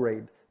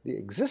upgrade the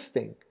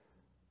existing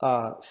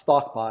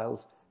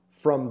stockpiles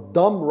from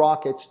dumb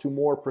rockets to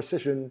more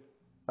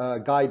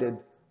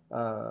precision-guided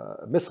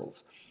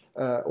missiles.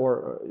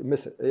 Or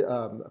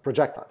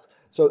projectiles.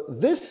 So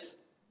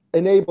this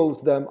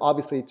enables them,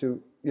 obviously,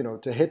 to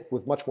hit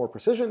with much more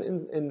precision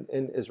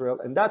in Israel,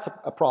 and that's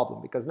a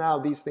problem, because now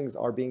these things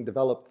are being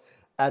developed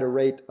at a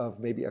rate of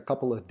maybe a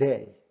couple a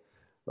day,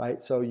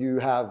 right? So you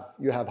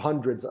have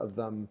hundreds of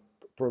them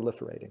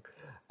proliferating.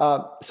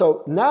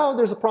 So now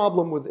there's a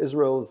problem with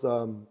Israel's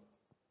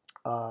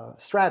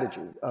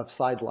strategy of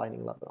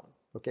sidelining Lebanon.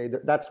 Okay,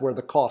 that's where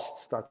the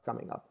costs start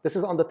coming up. This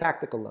is on the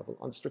tactical level.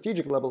 On the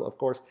strategic level, of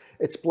course,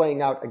 it's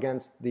playing out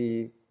against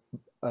the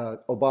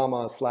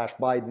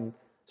Obama/Biden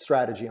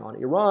strategy on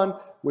Iran,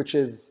 which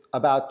is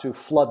about to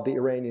flood the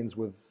Iranians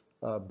with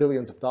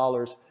billions of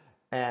dollars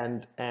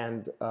and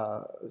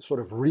sort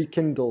of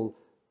rekindle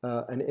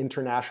an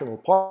international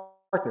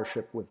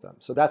partnership with them.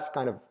 So that's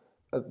kind of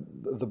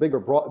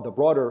the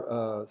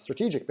broader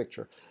strategic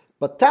picture.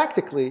 But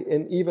tactically,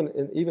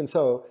 even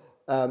so,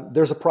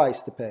 there's a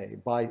price to pay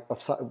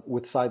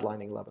with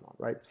sidelining Lebanon,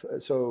 right?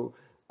 So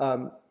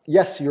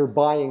yes, you're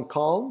buying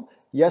calm.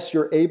 Yes,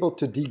 you're able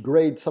to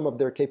degrade some of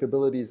their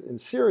capabilities in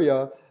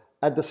Syria.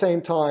 At the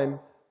same time,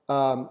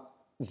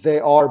 they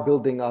are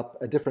building up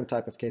a different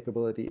type of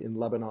capability in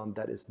Lebanon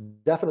that is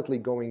definitely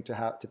going to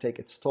have to take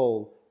its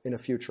toll in a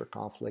future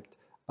conflict,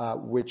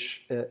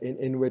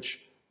 in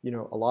which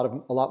a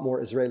lot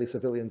more Israeli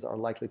civilians are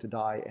likely to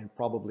die, and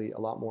probably a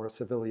lot more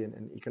civilian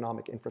and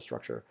economic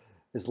infrastructure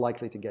is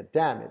likely to get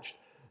damaged.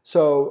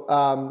 So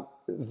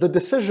the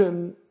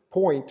decision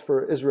point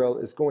for Israel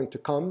is going to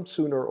come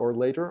sooner or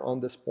later on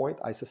this point,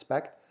 I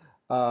suspect.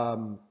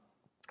 And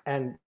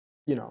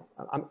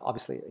I'm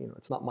obviously,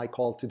 it's not my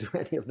call to do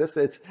any of this.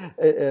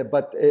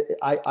 But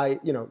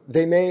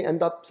they may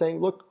end up saying,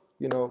 look,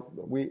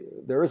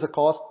 there is a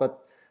cost,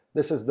 but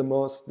this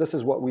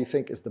is what we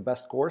think is the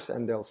best course,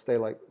 and they'll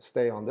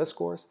stay on this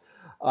course.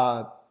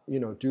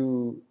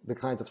 Do the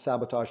kinds of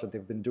sabotage that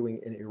they've been doing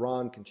in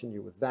Iran,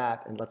 continue with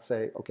that, and let's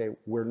say, okay,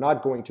 we're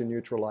not going to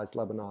neutralize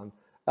Lebanon,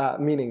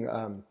 meaning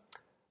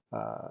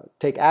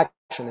take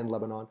action in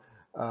Lebanon,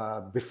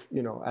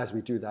 as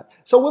we do that.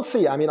 So we'll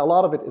see. I mean, a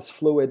lot of it is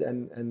fluid,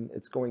 and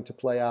it's going to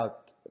play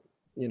out,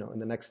 in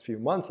the next few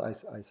months,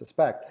 I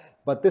suspect.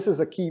 But this is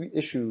a key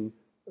issue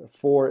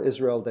for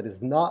Israel that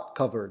is not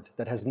covered,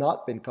 that has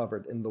not been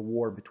covered in the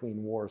war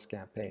between wars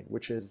campaign,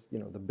 which is,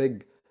 the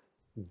big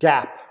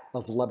gap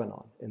of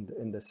Lebanon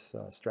in this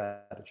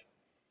strategy.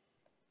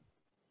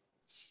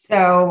 So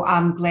So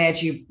I'm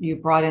glad you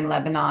brought in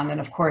Lebanon, and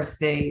of course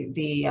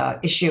the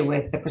issue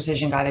with the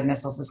precision guided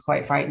missiles is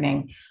quite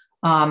frightening.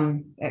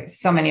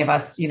 So many of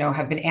us,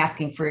 have been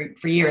asking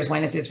for years,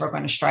 when is Israel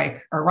going to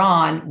strike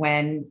Iran?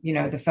 When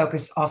the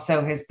focus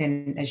also has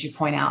been, as you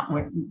point out,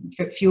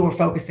 few are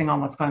focusing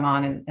on what's going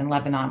on in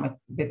Lebanon with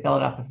the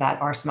buildup of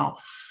that arsenal.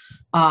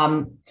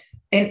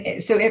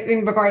 And so,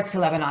 in regards to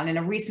Lebanon, in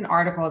a recent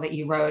article that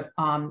you wrote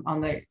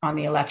on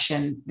the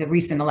election, the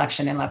recent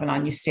election in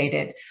Lebanon,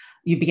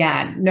 you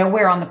began,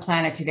 nowhere on the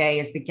planet today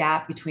is the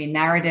gap between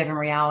narrative and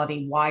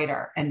reality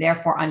wider, and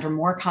therefore under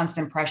more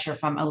constant pressure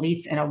from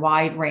elites in a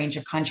wide range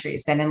of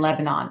countries than in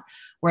Lebanon,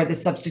 where the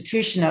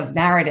substitution of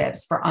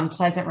narratives for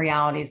unpleasant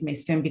realities may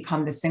soon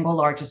become the single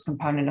largest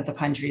component of the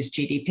country's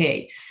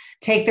GDP.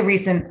 Take the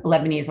recent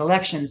Lebanese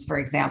elections, for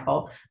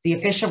example. The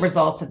official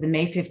results of the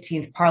May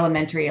 15th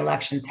parliamentary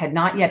elections had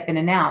not yet been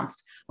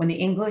announced when the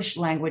English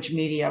language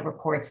media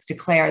reports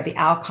declared the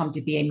outcome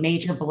to be a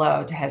major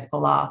blow to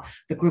Hezbollah,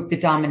 the group that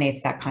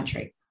dominates that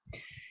country.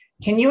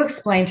 Can you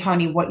explain,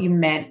 Tony, what you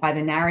meant by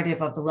the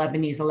narrative of the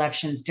Lebanese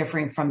elections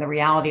differing from the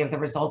reality of the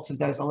results of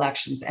those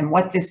elections, and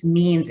what this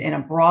means in a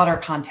broader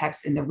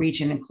context in the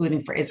region,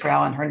 including for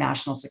Israel and her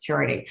national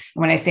security?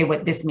 And when I say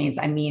what this means,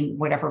 I mean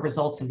whatever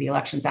results of the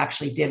elections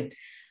actually did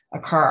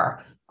occur.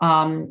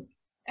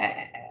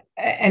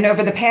 And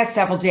over the past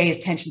several days,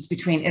 tensions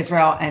between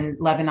Israel and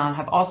Lebanon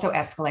have also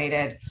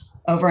escalated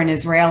over an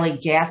Israeli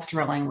gas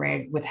drilling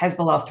rig, with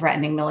Hezbollah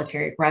threatening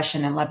military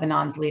aggression and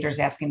Lebanon's leaders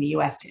asking the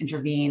U.S. to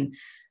intervene,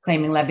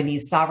 claiming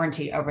Lebanese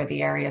sovereignty over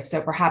the area.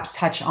 So perhaps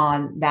touch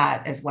on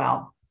that as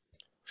well.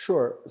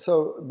 Sure.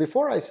 So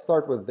before I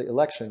start with the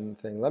election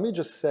thing, let me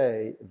just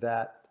say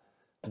that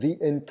the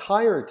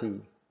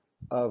entirety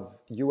of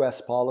U.S.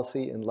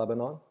 policy in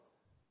Lebanon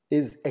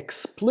is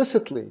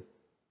explicitly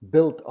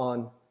built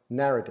on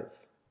narrative.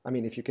 I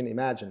mean, if you can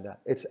imagine that.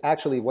 It's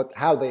actually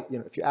how they,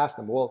 if you ask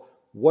them, well,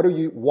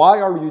 why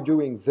are you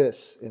doing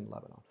this in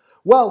Lebanon?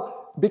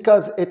 Well,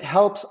 because it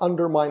helps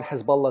undermine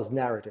Hezbollah's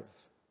narrative,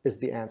 is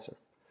the answer.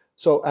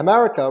 So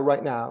America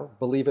right now,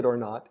 believe it or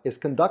not, is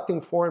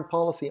conducting foreign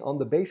policy on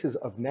the basis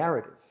of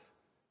narrative.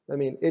 I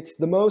mean, it's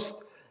the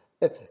most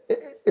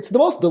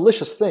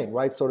delicious thing,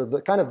 right? Sort of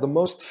the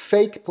most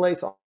fake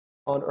place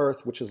on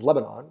earth, which is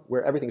Lebanon,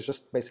 where everything is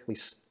just basically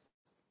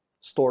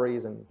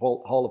stories and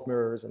hall of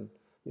mirrors and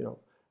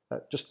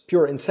just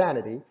pure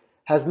insanity,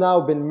 has now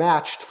been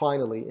matched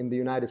finally in the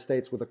United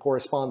States with a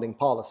corresponding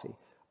policy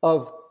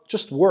of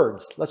just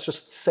words. Let's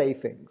just say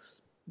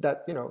things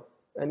that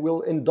and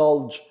we'll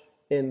indulge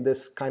in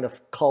this kind of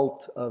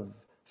cult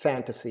of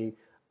fantasy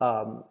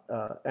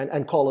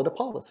and call it a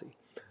policy.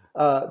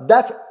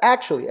 That's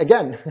actually,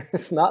 again,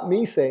 it's not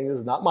me saying this,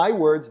 is not my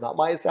words, not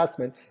my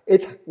assessment.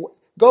 It's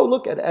go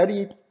look at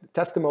any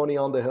testimony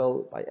on the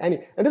Hill by any,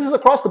 and this is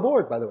across the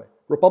board, by the way,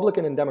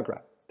 Republican and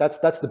Democrat.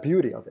 That's the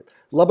beauty of it.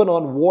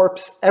 Lebanon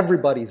warps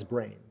everybody's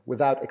brain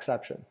without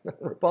exception,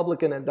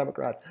 Republican and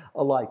Democrat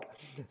alike.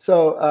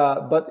 So,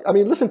 but I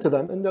mean, listen to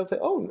them and they'll say,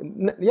 oh,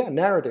 yeah,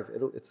 narrative.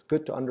 It's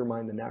good to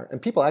undermine the narrative. And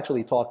people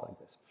actually talk like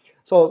this.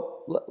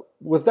 So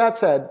with that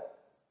said,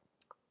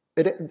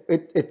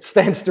 it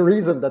stands to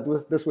reason that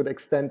this would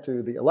extend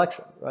to the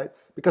election, right?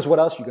 Because what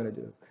else are you going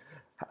to do?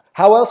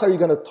 How else are you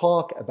going to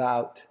talk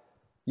about,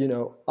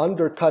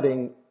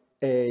 undercutting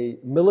a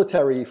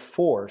military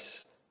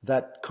force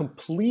that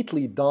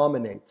completely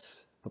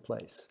dominates the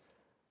place,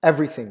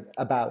 everything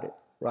about it,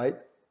 right?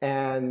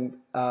 And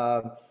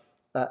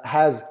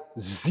has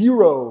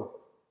zero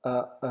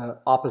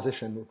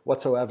opposition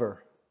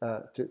whatsoever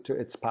to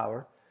its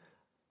power.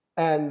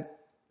 And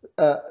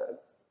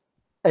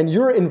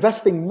you're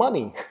investing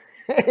money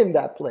in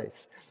that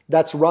place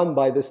that's run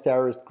by this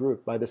terrorist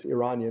group, by this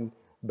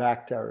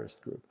Iranian-backed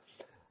terrorist group.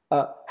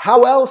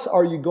 How else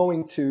are you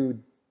going to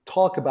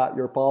talk about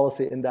your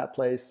policy in that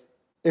place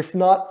if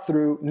not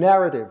through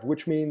narrative,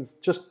 which means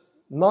just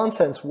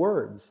nonsense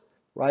words,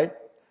 right?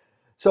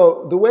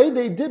 So the way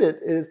they did it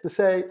is to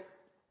say,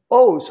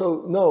 oh,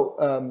 so no,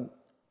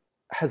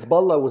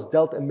 Hezbollah was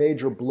dealt a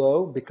major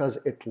blow because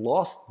it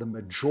lost the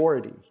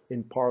majority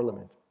in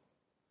parliament.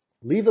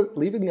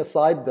 Leaving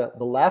aside the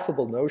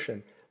laughable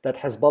notion that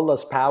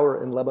Hezbollah's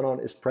power in Lebanon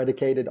is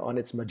predicated on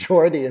its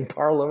majority in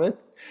parliament,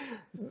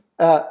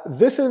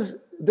 this is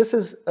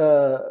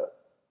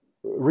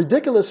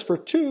ridiculous for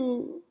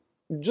two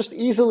just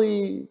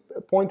easily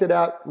pointed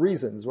out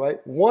reasons, right?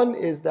 One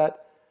is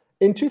that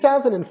in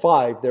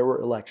 2005, there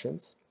were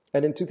elections,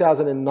 and in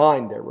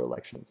 2009, there were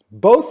elections.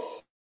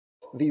 Both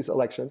these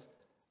elections,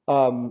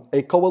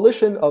 a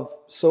coalition of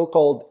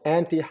so-called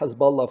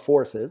anti-Hezbollah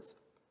forces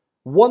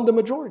won the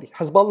majority.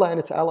 Hezbollah and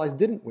its allies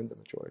didn't win the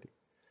majority.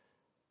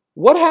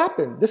 What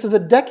happened? This is a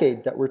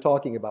decade that we're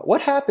talking about.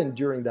 What happened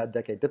during that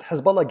decade? Did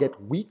Hezbollah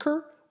get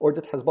weaker, or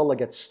did Hezbollah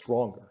get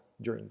stronger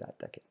during that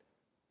decade?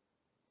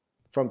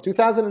 From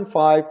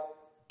 2005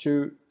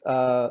 to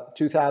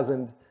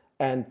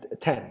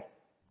 2010,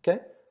 okay?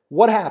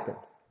 What happened?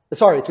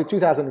 Sorry, to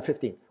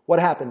 2015. What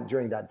happened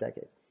during that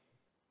decade?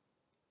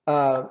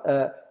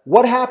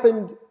 What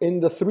happened in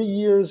the 3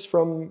 years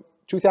from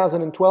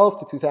 2012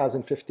 to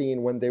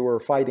 2015, when they were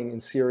fighting in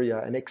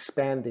Syria and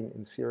expanding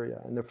in Syria,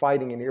 and they're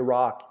fighting in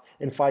Iraq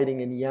and fighting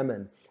in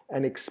Yemen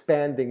and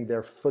expanding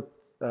their footprint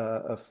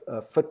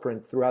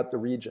throughout the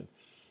region.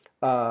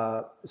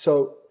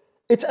 So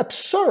it's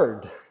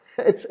absurd.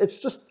 It's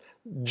just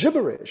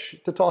gibberish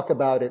to talk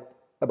about it,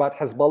 about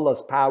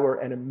Hezbollah's power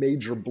and a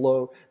major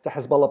blow to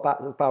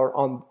Hezbollah power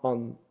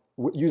on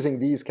using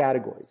these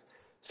categories.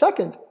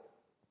 Second,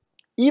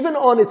 even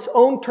on its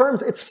own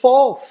terms, it's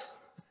false.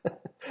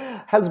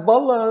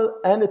 Hezbollah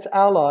and its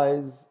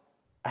allies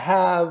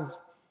have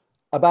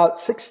about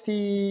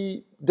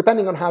 60,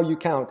 depending on how you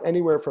count,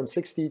 anywhere from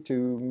 60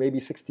 to maybe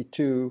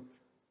 62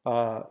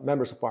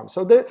 members of parliament.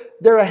 So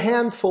they're a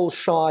handful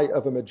shy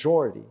of a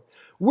majority,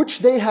 which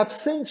they have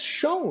since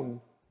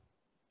shown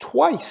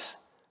twice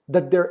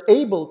that they're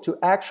able to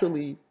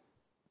actually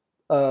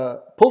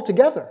pull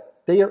together.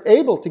 They are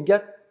able to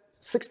get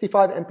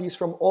 65 MPs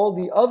from all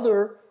the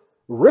other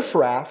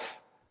riffraff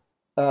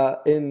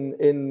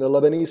in the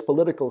Lebanese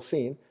political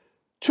scene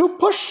to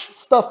push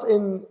stuff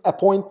in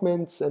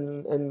appointments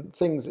and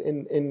things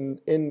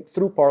in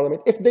through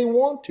parliament if they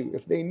want to,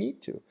 if they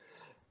need to.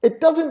 It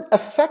doesn't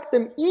affect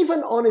them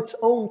even on its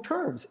own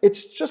terms.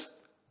 It's just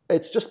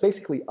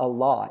basically a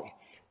lie.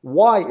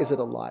 Why is it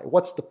a lie?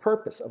 What's the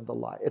purpose of the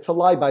lie? It's a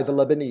lie by the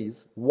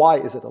Lebanese. Why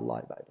is it a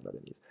lie by the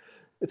Lebanese?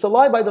 It's a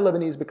lie by the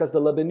Lebanese because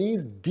the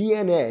Lebanese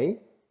DNA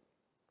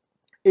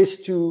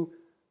is to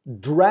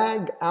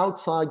drag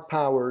outside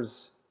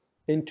powers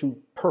into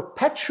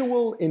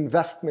perpetual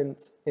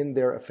investment in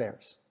their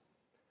affairs.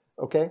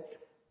 Okay?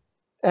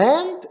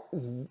 And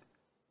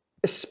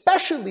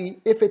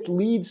especially if it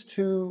leads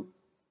to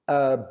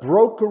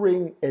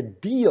brokering a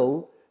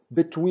deal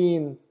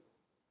between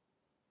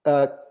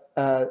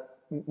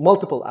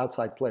multiple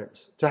outside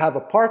players, to have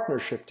a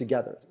partnership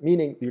together,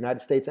 meaning the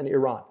United States and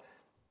Iran.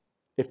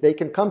 If they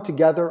can come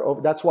together,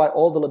 that's why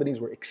all the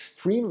Lebanese were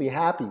extremely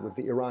happy with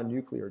the Iran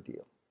nuclear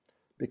deal,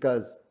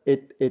 because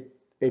it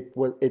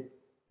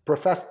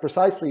professed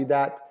precisely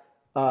that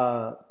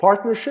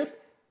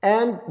partnership,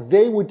 and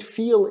they would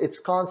feel its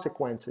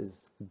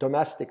consequences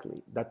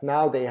domestically, that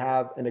now they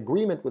have an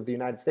agreement with the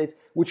United States,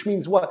 which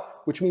means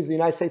what? Which means the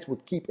United States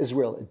would keep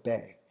Israel at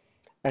bay,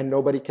 and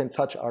nobody can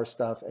touch our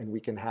stuff, and we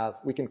can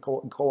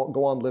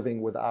go on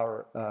living with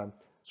our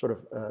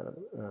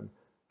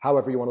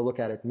however you want to look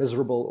at it,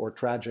 miserable or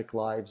tragic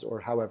lives, or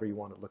however you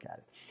want to look at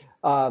it.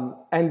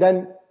 And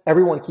then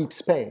everyone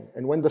keeps paying.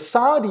 And when the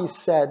Saudis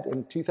said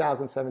in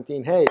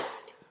 2017, hey,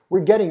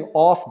 we're getting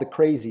off the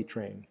crazy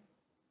train,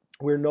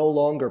 we're no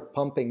longer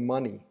pumping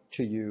money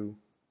to you,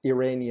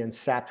 Iranian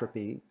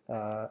satrapy,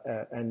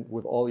 and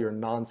with all your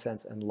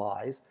nonsense and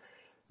lies,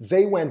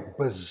 they went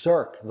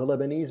berserk. The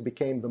Lebanese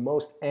became the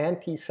most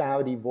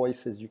anti-Saudi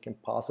voices you can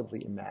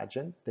possibly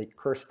imagine. They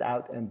cursed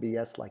out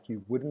MBS like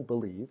you wouldn't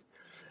believe.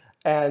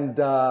 And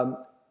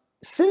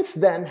since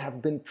then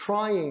have been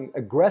trying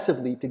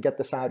aggressively to get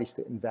the Saudis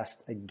to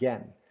invest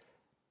again.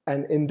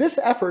 And in this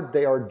effort,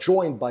 they are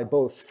joined by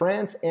both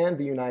France and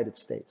the United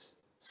States.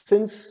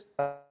 Since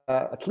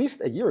at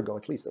least a year ago,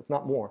 at least, if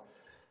not more,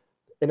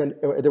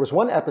 there was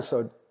one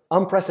episode,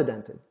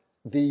 unprecedented.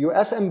 The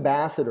US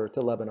ambassador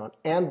to Lebanon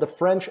and the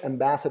French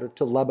ambassador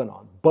to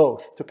Lebanon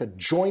both took a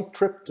joint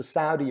trip to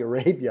Saudi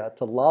Arabia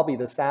to lobby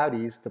the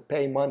Saudis to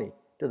pay money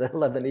to the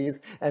Lebanese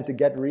and to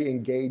get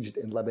re-engaged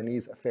in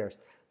Lebanese affairs.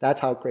 That's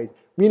how crazy.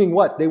 Meaning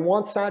what? They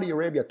want Saudi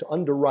Arabia to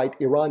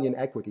underwrite Iranian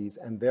equities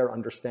and their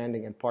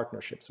understanding and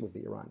partnerships with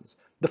the Iranians.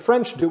 The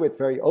French do it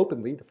very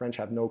openly. The French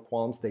have no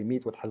qualms. They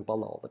meet with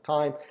Hezbollah all the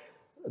time.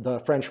 The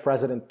French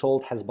president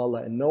told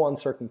Hezbollah in no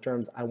uncertain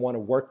terms, I want to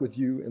work with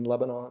you in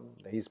Lebanon.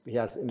 He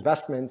has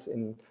investments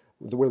in,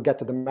 we'll get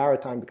to the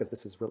maritime because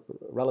this is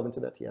relevant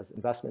to that. He has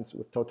investments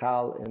with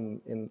Total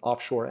in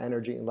offshore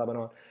energy in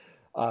Lebanon.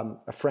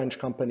 A French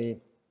company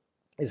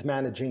is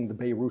managing the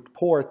Beirut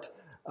port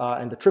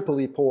and the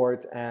Tripoli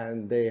port,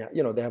 and they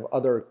have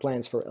other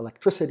plans for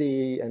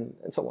electricity and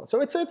so on. So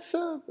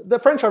the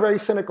French are very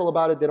cynical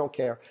about it. They don't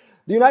care.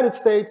 The United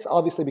States,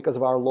 obviously, because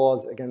of our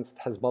laws against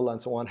Hezbollah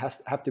and so on,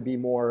 have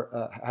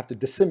to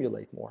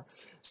dissimulate more.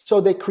 So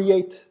they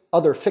create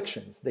other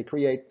fictions. They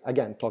create,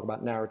 again, talk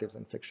about narratives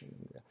and fiction.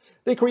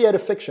 They create a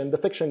fiction. The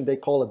fiction, they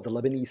call it the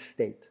Lebanese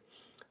state.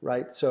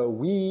 Right, so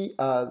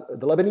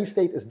the Lebanese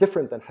state is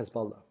different than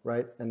Hezbollah,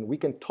 right? And we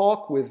can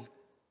talk with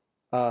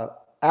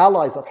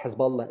allies of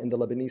Hezbollah in the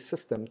Lebanese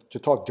system to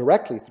talk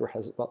directly through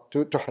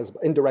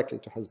indirectly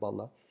to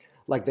Hezbollah,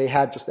 like they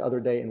had just the other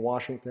day in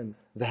Washington,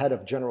 the head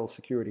of general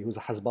security, who's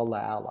a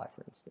Hezbollah ally,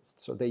 for instance.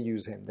 So they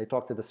use him. They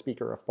talk to the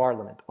Speaker of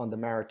Parliament on the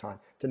maritime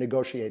to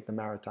negotiate the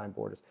maritime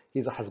borders.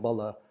 He's a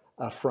Hezbollah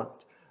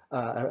front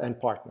and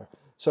partner.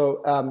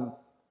 So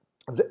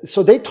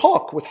they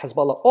talk with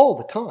Hezbollah all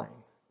the time.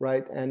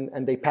 Right,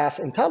 and they pass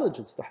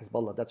intelligence to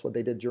Hezbollah. That's what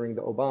they did during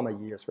the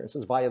Obama years, for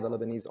instance, via the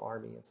Lebanese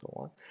army and so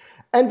on.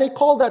 And they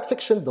call that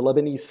fiction the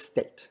Lebanese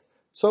state.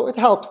 So it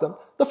helps them.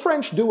 The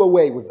French do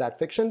away with that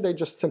fiction. They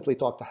just simply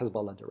talk to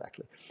Hezbollah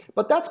directly.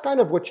 But that's kind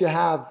of what you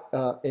have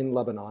in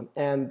Lebanon.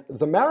 And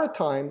the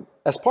maritime,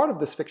 as part of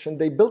this fiction,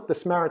 they built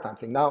this maritime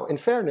thing. Now, in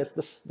fairness,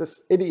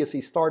 this idiocy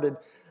started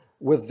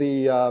with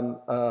the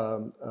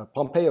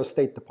Pompeo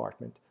State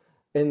Department.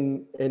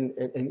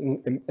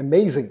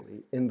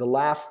 Amazingly, in the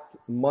last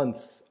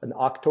months, in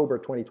October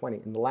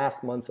 2020, in the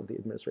last months of the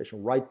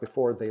administration, right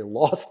before they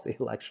lost the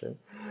election,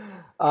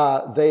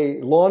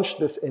 they launched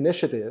this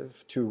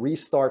initiative to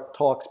restart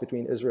talks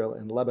between Israel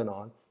and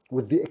Lebanon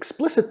with the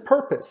explicit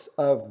purpose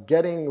of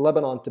getting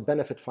Lebanon to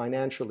benefit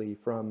financially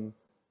from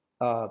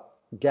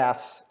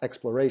gas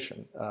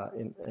exploration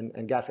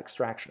and gas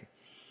extraction,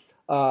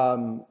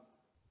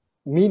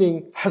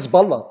 meaning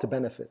Hezbollah to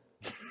benefit.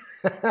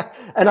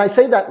 And I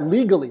say that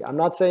legally. I'm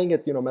not saying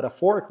it,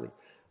 metaphorically.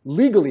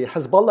 Legally,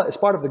 Hezbollah is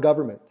part of the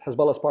government.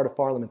 Hezbollah is part of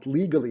parliament.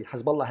 Legally,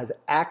 Hezbollah has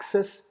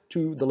access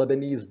to the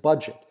Lebanese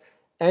budget.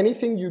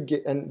 Anything you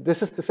get, and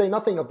this is to say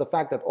nothing of the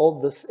fact that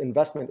all this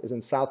investment is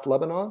in South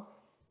Lebanon,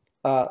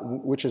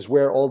 which is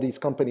where all these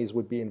companies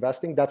would be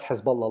investing. That's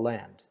Hezbollah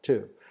land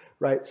too,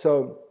 right?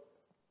 So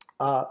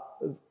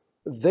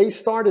they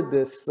started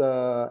this,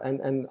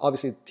 and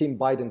obviously Team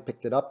Biden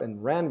picked it up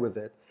and ran with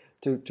it,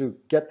 to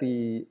get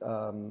the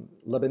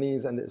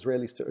Lebanese and the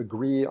Israelis to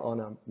agree on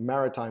a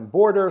maritime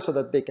border so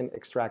that they can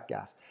extract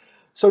gas.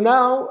 So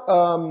now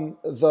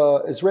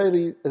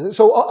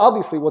so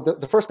obviously what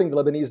the first thing the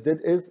Lebanese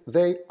did is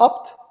they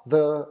upped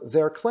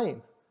their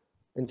claim.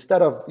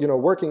 Instead of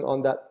working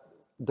on that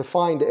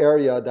defined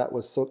area that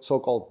was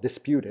so-called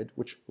disputed,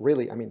 which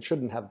really,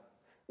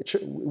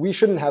 we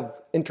shouldn't have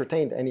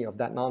entertained any of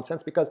that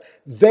nonsense, because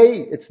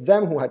it's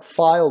them who had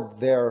filed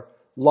their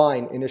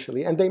line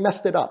initially and they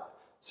messed it up.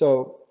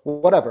 So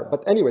whatever.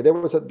 But anyway, there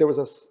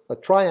was a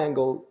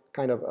triangle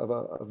kind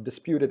of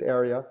disputed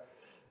area.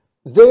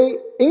 They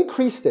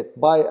increased it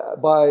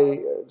by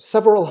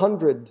several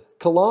hundred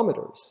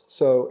kilometers.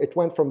 So it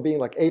went from being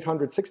like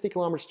 860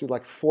 kilometers to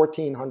like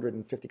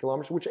 1,450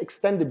 kilometers, which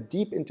extended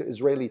deep into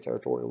Israeli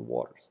territorial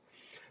waters,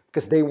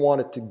 because they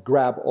wanted to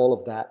grab all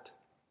of that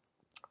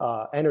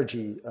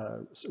energy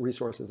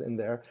resources in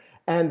there.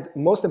 And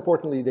most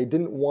importantly, they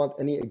didn't want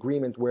any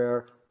agreement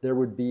where there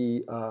would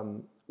be,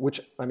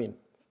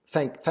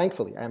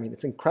 thankfully,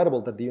 it's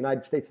incredible that the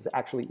United States is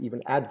actually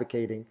even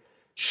advocating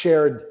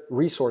shared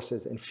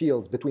resources and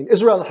fields between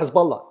Israel and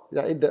Hezbollah.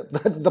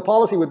 The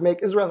policy would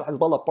make Israel and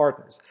Hezbollah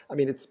partners.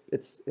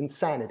 It's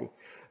insanity.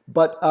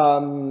 But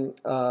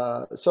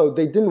so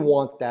they didn't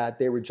want that.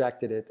 They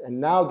rejected it. And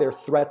now they're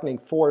threatening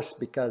force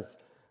because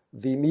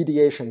the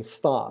mediation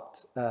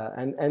stopped.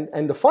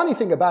 And the funny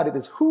thing about it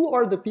is, who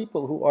are the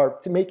people who are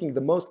making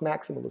the most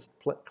maximalist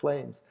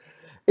claims?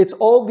 It's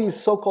all these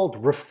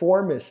so-called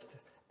reformist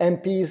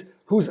MPs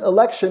whose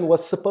election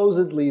was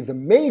supposedly the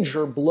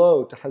major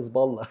blow to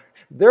Hezbollah.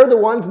 They're the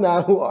ones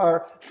now who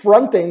are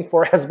fronting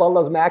for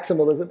Hezbollah's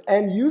maximalism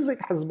and using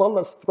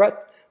Hezbollah's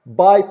threat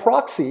by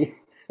proxy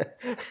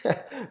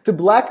to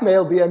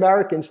blackmail the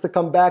Americans to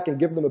come back and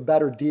give them a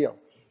better deal.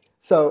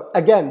 So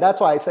again, that's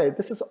why I say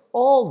this is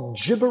all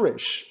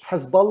gibberish.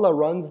 Hezbollah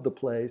runs the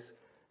place.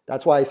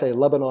 That's why I say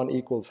Lebanon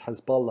equals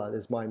Hezbollah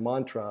is my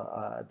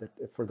mantra.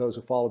 That for those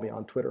who follow me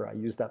on Twitter, I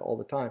use that all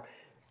the time.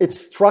 It's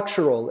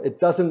structural. It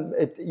doesn't,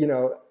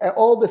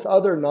 all this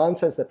other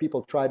nonsense that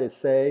people try to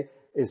say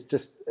is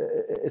just,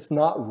 it's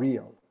not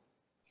real.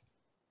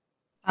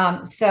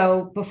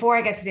 So before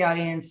I get to the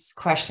audience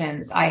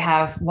questions, I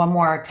have one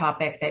more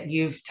topic that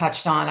you've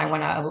touched on. I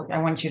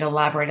want you to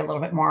elaborate a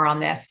little bit more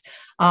on this.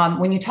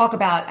 When you talk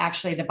about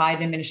actually the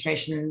Biden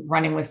administration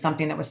running with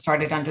something that was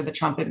started under the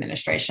Trump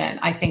administration,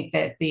 I think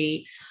that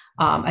the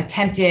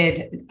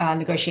attempted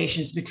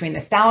negotiations between the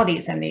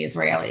Saudis and the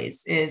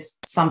Israelis is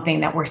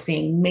something that we're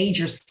seeing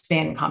major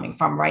spin coming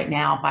from right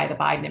now by the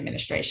Biden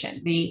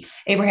administration. The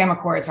Abraham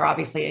Accords are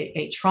obviously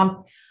a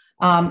Trump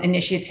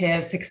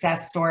initiative,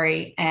 success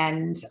story,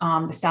 and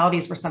the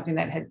Saudis were something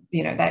that had,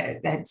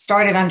 that had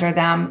started under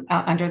them,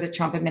 under the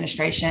Trump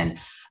administration.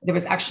 There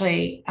was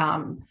actually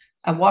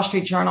a Wall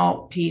Street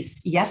Journal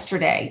piece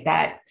yesterday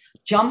that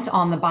jumped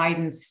on the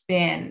Biden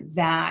spin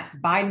that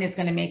Biden is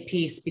going to make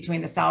peace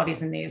between the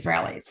Saudis and the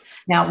Israelis.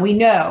 Now, we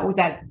know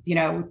that,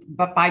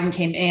 Biden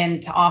came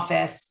into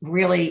office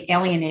really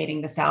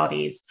alienating the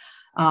Saudis,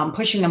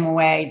 pushing them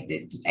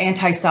away,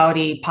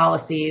 anti-Saudi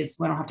policies.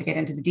 We don't have to get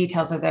into the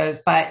details of those,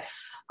 but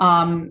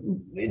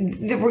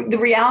the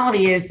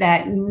reality is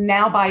that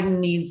now Biden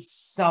needs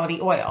Saudi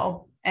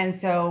oil. And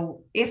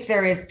so if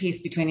there is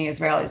peace between the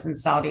Israelis and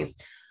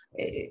Saudis,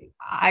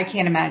 I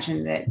can't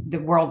imagine that the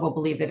world will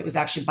believe that it was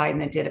actually Biden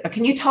that did it. But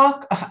can you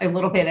talk a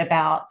little bit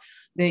about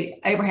the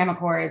Abraham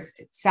Accords,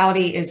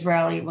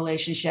 Saudi-Israeli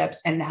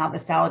relationships, and how the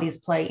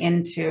Saudis play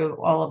into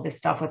all of this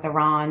stuff with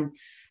Iran,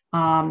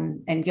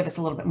 and give us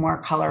a little bit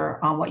more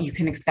color on what you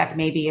can expect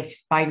maybe if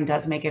Biden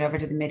does make it over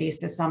to the Mideast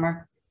this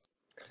summer?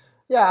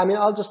 Yeah,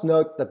 I'll just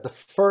note that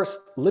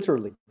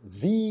literally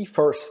the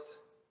first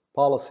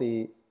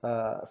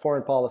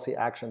foreign policy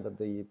action that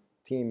the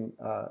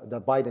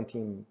Biden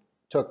team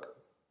took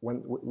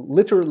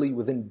literally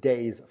within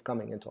days of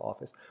coming into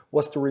office,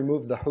 was to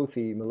remove the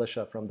Houthi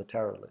militia from the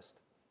terror list.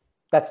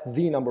 That's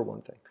the number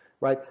one thing,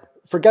 right?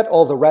 Forget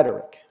all the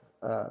rhetoric.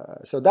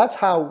 So that's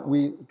how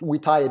we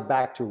tie it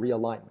back to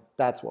realignment.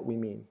 That's what we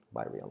mean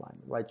by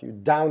realignment, right? You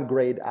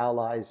downgrade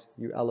allies,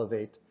 you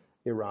elevate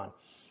Iran.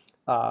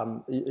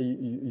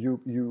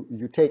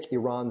 You take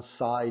Iran's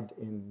side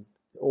in,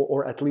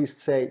 or at least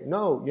say,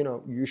 no,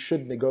 you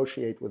should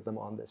negotiate with them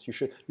on this.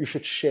 You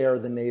should share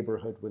the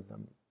neighborhood with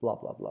them, blah,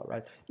 blah, blah,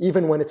 right?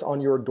 Even when it's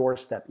on your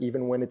doorstep,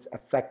 even when it's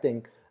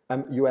affecting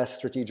U.S.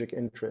 strategic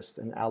interest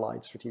and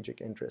allied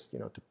strategic interest,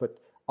 to put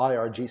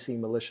IRGC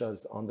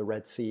militias on the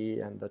Red Sea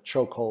and the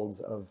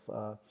chokeholds of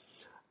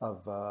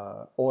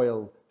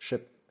oil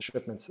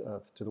shipments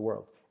to the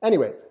world.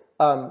 Anyway,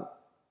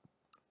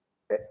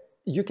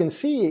 you can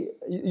see,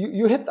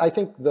 you hit, I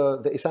think,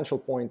 the essential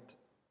point,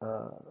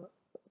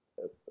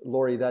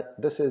 Lori, that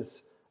this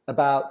is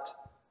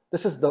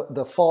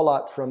the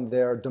fallout from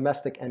their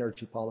domestic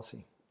energy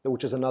policy,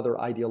 which is another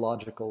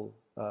ideological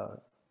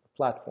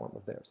platform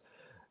of theirs.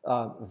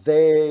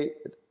 They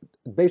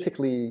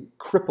basically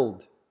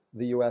crippled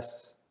the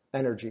U.S.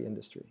 energy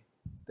industry.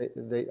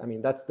 I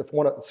mean, that's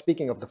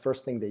speaking of the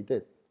first thing they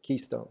did,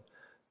 Keystone.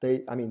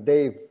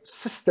 They've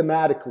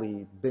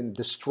systematically been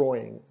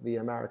destroying the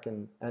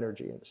American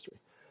energy industry.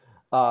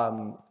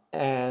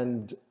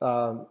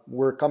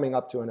 We're coming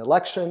up to an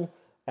election,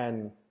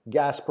 and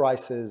gas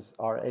prices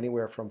are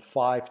anywhere from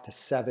 $5 to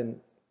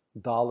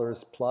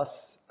 $7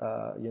 plus,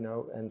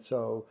 and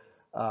so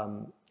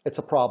it's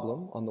a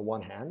problem on the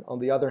one hand. On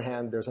the other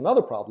hand, there's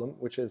another problem,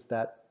 which is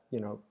that,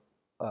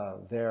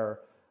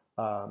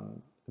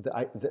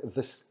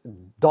 this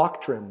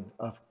doctrine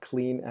of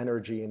clean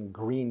energy and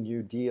Green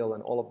New Deal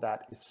and all of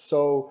that is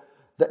so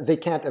that they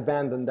can't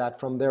abandon that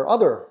from their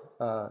other,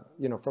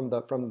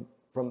 from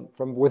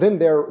within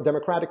their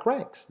democratic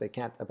ranks. They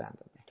can't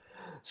abandon it.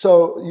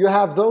 So you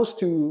have those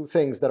two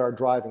things that are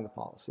driving the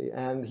policy,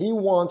 and he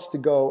wants to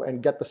go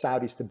and get the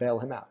Saudis to bail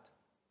him out,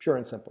 pure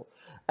and simple.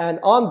 And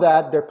on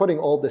that, they're putting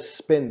all this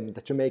spin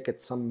to make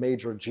it some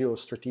major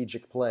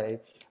geostrategic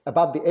play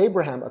about the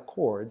Abraham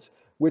Accords,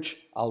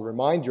 which I'll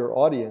remind your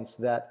audience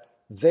that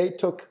they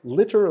took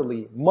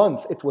literally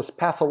months. It was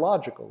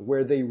pathological,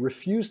 where they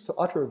refused to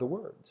utter the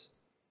words.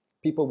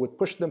 People would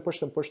push them,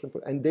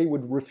 and they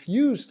would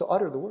refuse to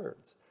utter the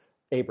words.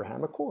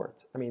 Abraham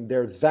Accords.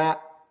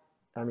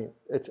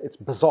 It's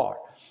bizarre.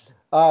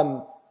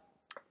 Now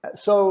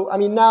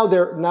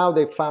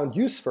they've found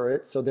use for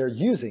it, so they're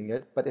using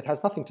it, but it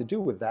has nothing to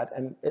do with that,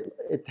 and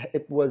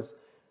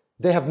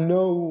they have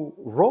no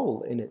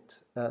role in it.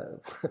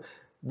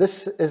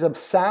 This is a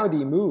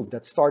Saudi move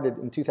that started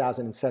in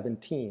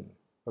 2017,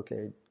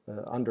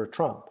 under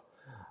Trump,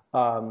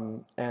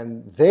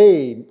 and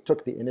they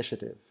took the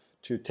initiative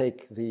to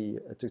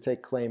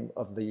take claim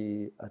of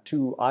the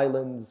two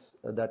islands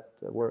that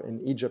were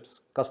in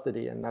Egypt's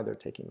custody, and now they're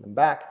taking them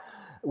back,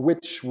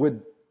 which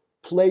would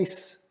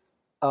place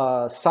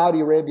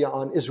Saudi Arabia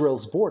on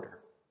Israel's border.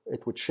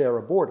 It would share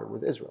a border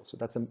with Israel, so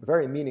that's a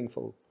very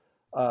meaningful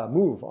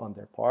move on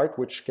their part,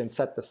 which can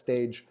set the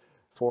stage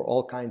for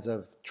all kinds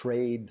of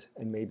trade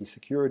and maybe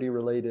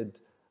security-related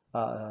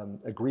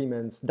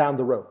agreements down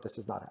the road.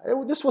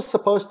 This was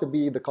supposed to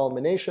be the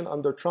culmination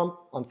under Trump.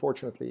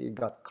 Unfortunately, it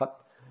got cut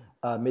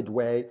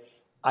midway.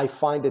 I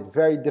find it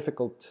very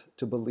difficult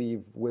to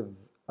believe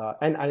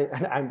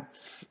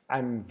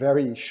I'm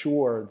very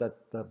sure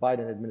that the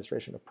Biden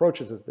administration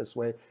approaches it this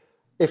way.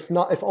 If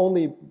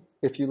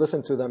you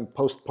listen to them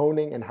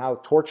postponing and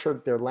how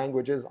tortured their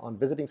language is on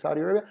visiting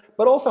Saudi Arabia,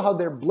 but also how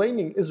they're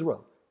blaming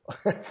Israel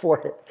for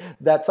it,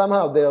 that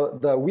somehow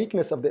the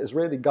weakness of the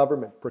Israeli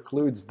government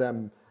precludes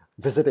them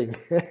visiting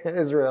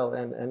Israel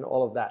and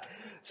all of that.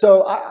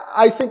 So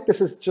I think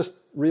this is just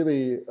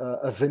really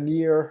a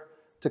veneer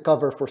to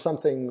cover for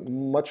something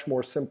much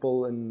more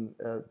simple and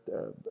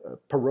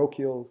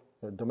parochial,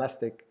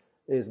 domestic,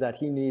 is that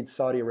he needs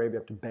Saudi Arabia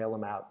to bail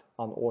him out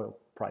on oil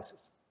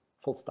prices.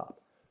 Full stop.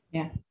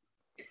 Yeah.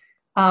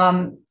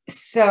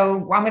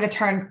 So I'm going to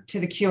turn to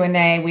the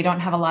Q&A. We don't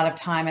have a lot of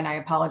time, and I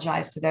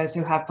apologize to those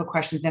who have put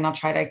questions in.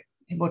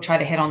 We'll try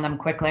to hit on them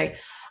quickly.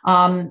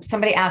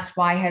 Somebody asked,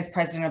 why has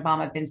President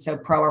Obama been so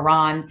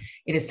pro-Iran?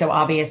 It is so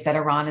obvious that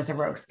Iran is a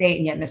rogue state,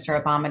 and yet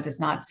Mr. Obama does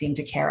not seem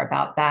to care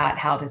about that.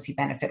 How does he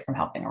benefit from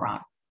helping Iran?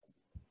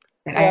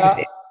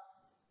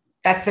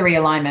 That's the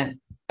realignment.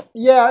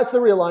 Yeah, it's the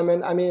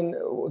realignment. I mean,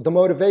 the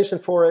motivation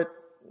for it,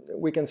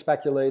 we can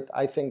speculate.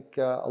 I think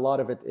a lot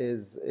of it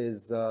is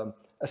a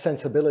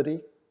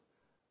sensibility.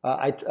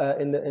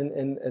 In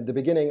the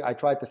beginning, I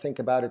tried to think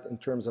about it in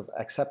terms of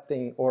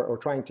accepting or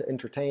trying to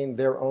entertain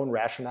their own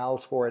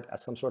rationales for it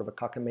as some sort of a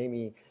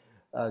cockamamie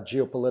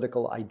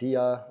geopolitical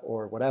idea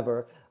or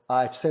whatever.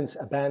 I've since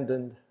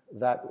abandoned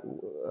that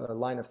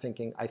line of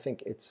thinking. I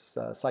think it's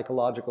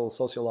psychological,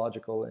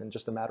 sociological, and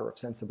just a matter of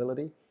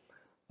sensibility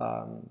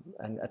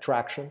and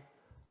attraction.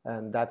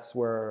 And that's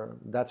where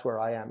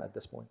I am at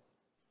this point.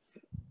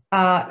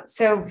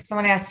 So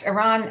someone asked,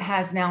 Iran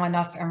has now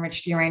enough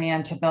enriched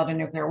uranium to build a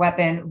nuclear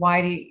weapon.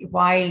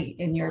 Why,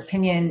 in your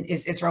opinion,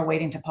 is Israel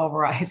waiting to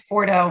pulverize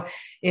Fordo?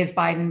 Is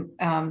Biden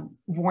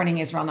warning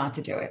Israel not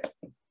to do it?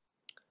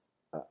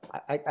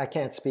 I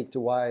can't speak to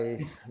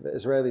why the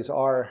Israelis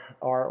are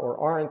or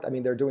aren't. I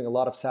mean, they're doing a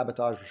lot of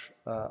sabotage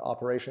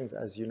operations,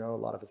 as you know,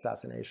 a lot of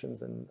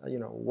assassinations, and you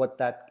know what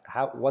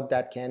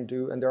that can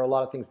do. And there are a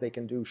lot of things they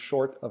can do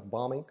short of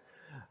bombing.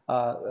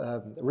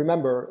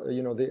 Remember,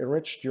 you know, the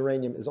enriched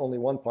uranium is only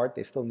one part.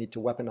 They still need to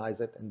weaponize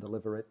it and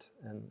deliver it,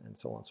 and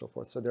so on and so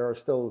forth. So there are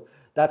still.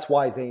 That's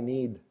why they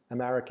need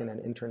American and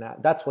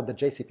international. That's what the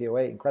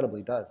JCPOA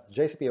incredibly does. The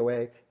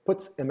JCPOA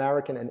puts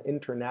American and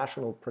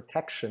international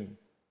protection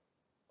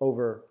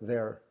over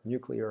their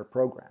nuclear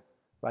program,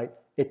 right?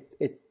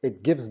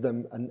 It gives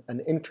them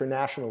an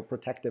international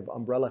protective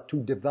umbrella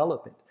to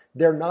develop it.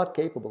 They're not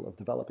capable of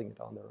developing it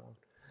on their own.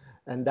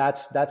 And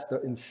that's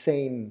the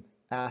insane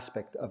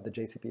aspect of the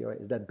JCPOA,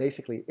 is that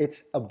basically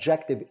its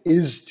objective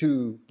is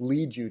to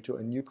lead you to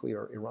a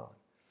nuclear Iran,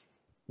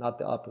 not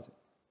the opposite.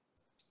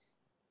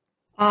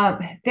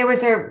 There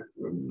was a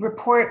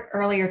report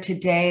earlier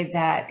today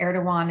that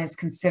Erdogan is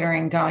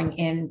considering going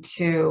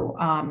into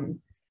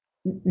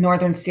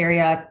northern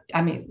Syria.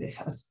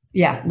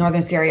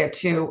 Northern Syria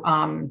to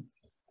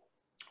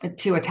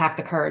attack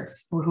the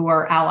Kurds, who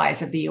are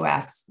allies of the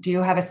U.S. Do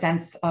you have a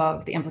sense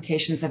of the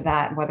implications of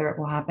that, whether it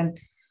will happen?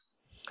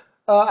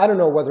 I don't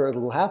know whether it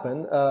will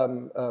happen.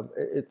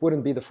 It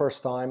wouldn't be the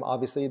first time.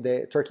 Obviously,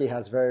 Turkey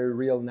has very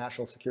real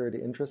national security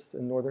interests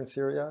in northern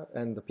Syria,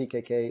 and the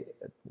PKK,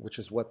 which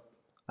is what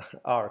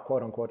our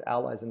quote-unquote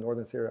allies in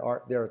northern Syria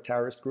are, they're a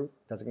terrorist group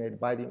designated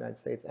by the United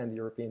States and the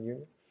European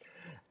Union.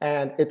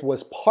 And it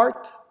was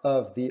part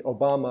of the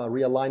Obama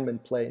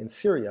realignment play in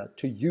Syria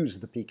to use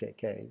the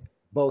PKK,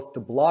 both to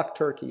block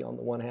Turkey on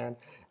the one hand,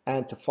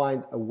 and to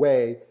find a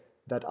way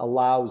that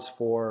allows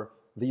for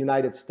the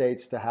United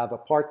States to have a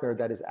partner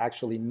that is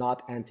actually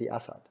not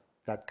anti-Assad,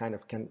 that kind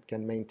of can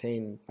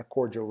maintain a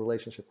cordial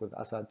relationship with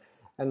Assad.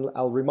 And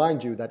I'll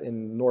remind you that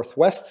in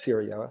northwest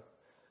Syria,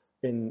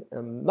 in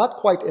not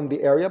quite in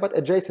the area, but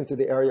adjacent to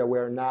the area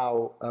where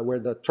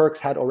the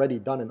Turks had already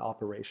done an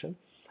operation,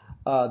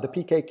 the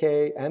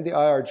PKK and the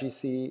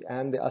IRGC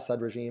and the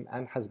Assad regime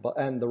and Hezbollah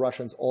and the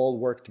Russians all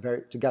worked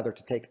together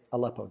to take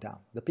Aleppo down.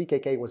 The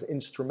PKK was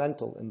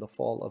instrumental in the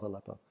fall of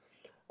Aleppo,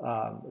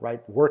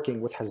 right,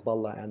 working with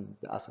Hezbollah and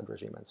the Assad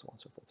regime and so on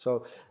and so forth.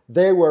 So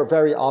they were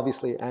very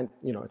obviously, and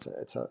you know,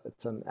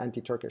 it's an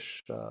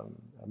anti-Turkish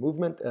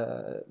movement.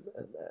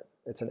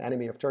 It's an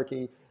enemy of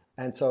Turkey,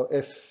 and so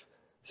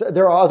So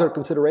there are other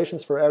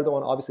considerations for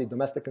Erdogan, obviously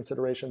domestic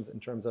considerations in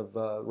terms of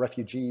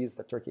refugees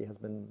that Turkey has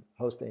been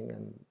hosting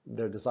and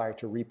their desire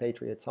to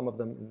repatriate some of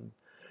them,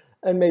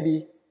 and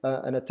maybe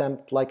an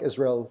attempt like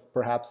Israel,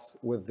 perhaps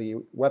with the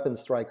weapon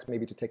strikes,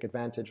 maybe to take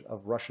advantage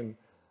of Russian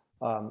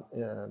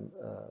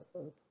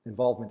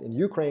involvement in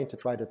Ukraine to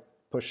try to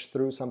push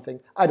through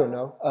something. I don't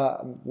know.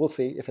 We'll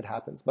see if it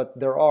happens, but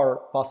there are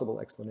possible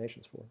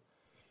explanations for it.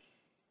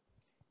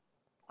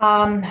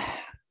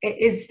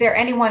 Is there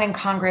anyone in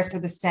Congress or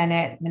the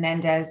Senate,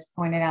 Menendez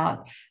pointed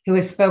out, who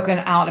has spoken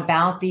out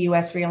about the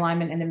U.S.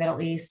 realignment in the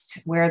Middle East,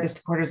 where the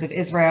supporters of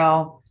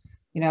Israel,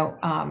 you know,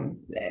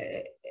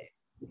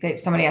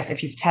 somebody asked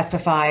if you've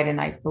testified,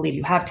 and I believe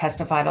you have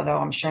testified, although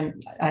I'm sure,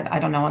 I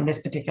don't know on this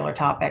particular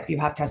topic, you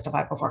have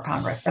testified before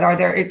Congress, but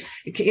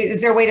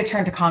is there a way to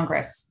turn to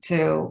Congress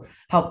to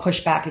help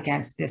push back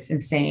against this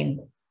insane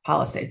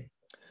policy?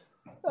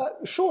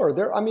 Sure,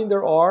 there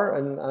are,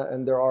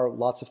 and there are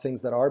lots of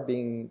things that are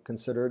being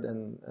considered,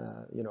 and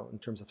you know, in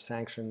terms of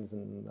sanctions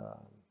and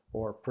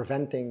or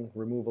preventing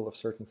removal of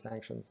certain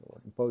sanctions or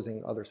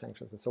imposing other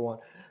sanctions and so on.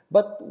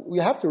 But we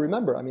have to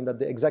remember, I mean, that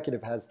the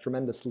executive has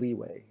tremendous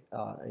leeway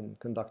in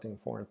conducting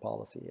foreign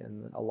policy,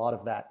 and a lot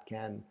of that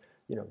can,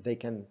 you know, they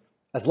can,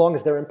 as long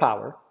as they're in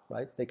power,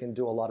 right, they can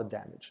do a lot of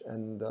damage.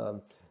 And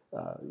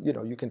you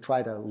know, you can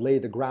try to lay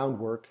the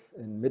groundwork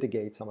and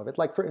mitigate some of it.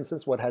 Like, for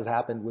instance, what has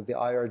happened with the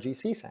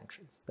IRGC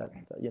sanctions. That,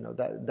 you know,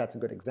 that's a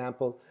good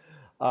example.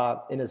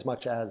 In as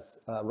much as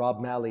Rob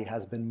Malley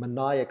has been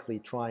maniacally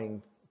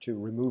trying to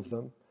remove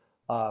them,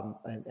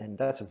 and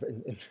that's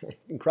an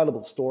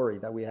incredible story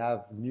that we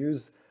have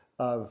news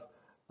of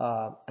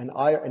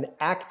an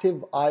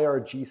active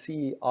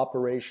IRGC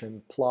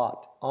operation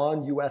plot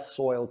on U.S.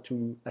 soil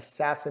to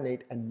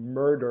assassinate and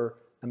murder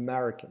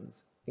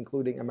Americans,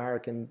 including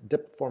American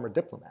former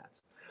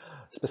diplomats,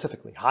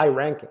 specifically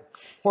high-ranking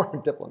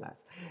former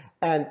diplomats.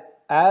 And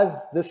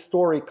as this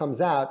story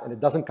comes out, and it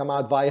doesn't come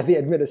out via the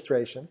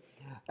administration,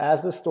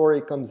 as the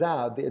story comes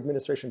out, the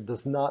administration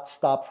does not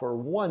stop for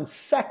 1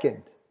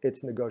 second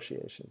its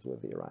negotiations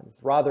with the Iranians.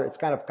 Rather, it's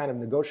kind of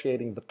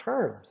negotiating the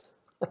terms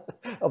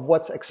of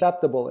what's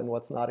acceptable and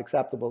what's not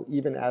acceptable,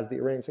 even as the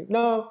Iranians say,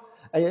 no.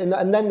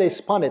 And then they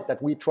spun it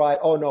that we try,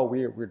 oh no,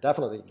 we're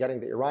definitely getting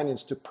the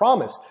Iranians to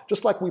promise,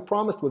 just like we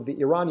promised with the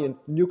Iranian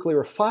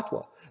nuclear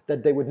fatwa,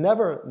 that they would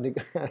never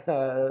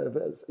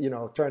you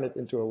know, turn it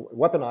into a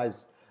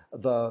weaponize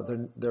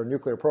their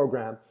nuclear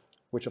program,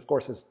 which of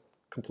course is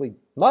complete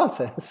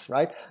nonsense,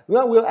 right?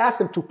 Well, we'll ask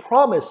them to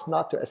promise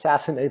not to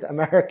assassinate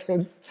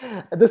Americans.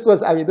 And this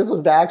was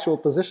the actual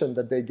position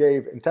that they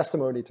gave in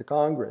testimony to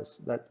Congress,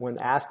 that when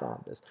asked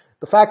on this.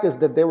 The fact is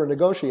that they were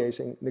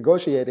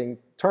negotiating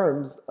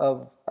terms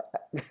of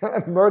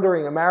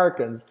murdering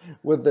Americans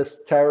with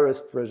this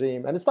terrorist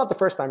regime. And it's not the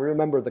first time.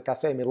 Remember the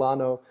Cafe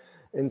Milano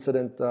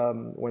incident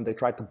when they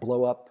tried to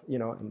blow up,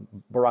 and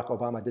Barack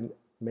Obama didn't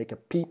make a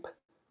peep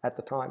at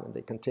the time, and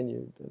they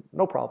continued,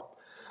 no problem.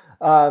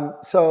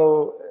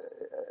 So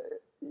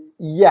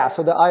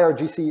the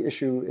IRGC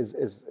issue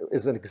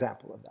is an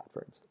example of that,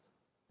 for instance.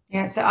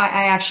 Yeah, so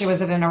I actually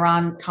was at an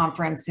Iran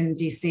conference in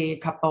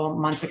DC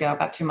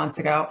about 2 months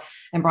ago,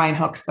 and Brian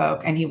Hook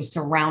spoke, and he was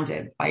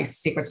surrounded by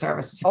Secret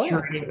Service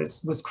security. Oh, yeah.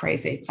 was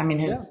crazy. I mean,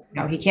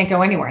 he can't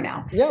go anywhere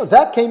now. Yeah,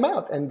 that came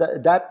out, and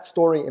that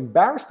story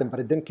embarrassed him, but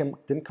it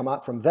didn't come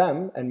out from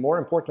them, and more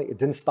importantly, it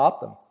didn't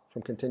stop them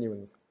from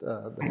continuing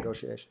the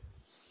negotiation.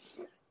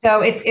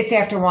 So it's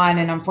after 1,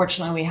 and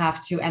unfortunately we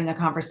have to end the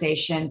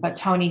conversation. But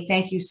Tony,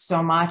 thank you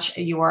so much.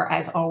 You are,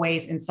 as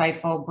always,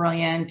 insightful,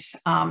 brilliant.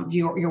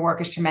 Your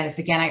work is tremendous.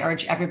 Again, I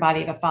urge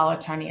everybody to follow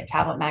Tony at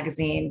Tablet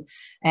Magazine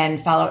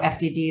and follow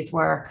FDD's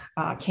work.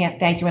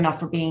 Can't thank you enough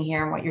for being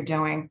here and what you're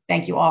doing.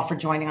 Thank you all for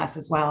joining us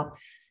as well.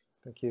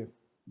 Thank you.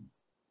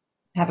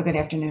 Have a good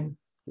afternoon.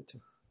 You too.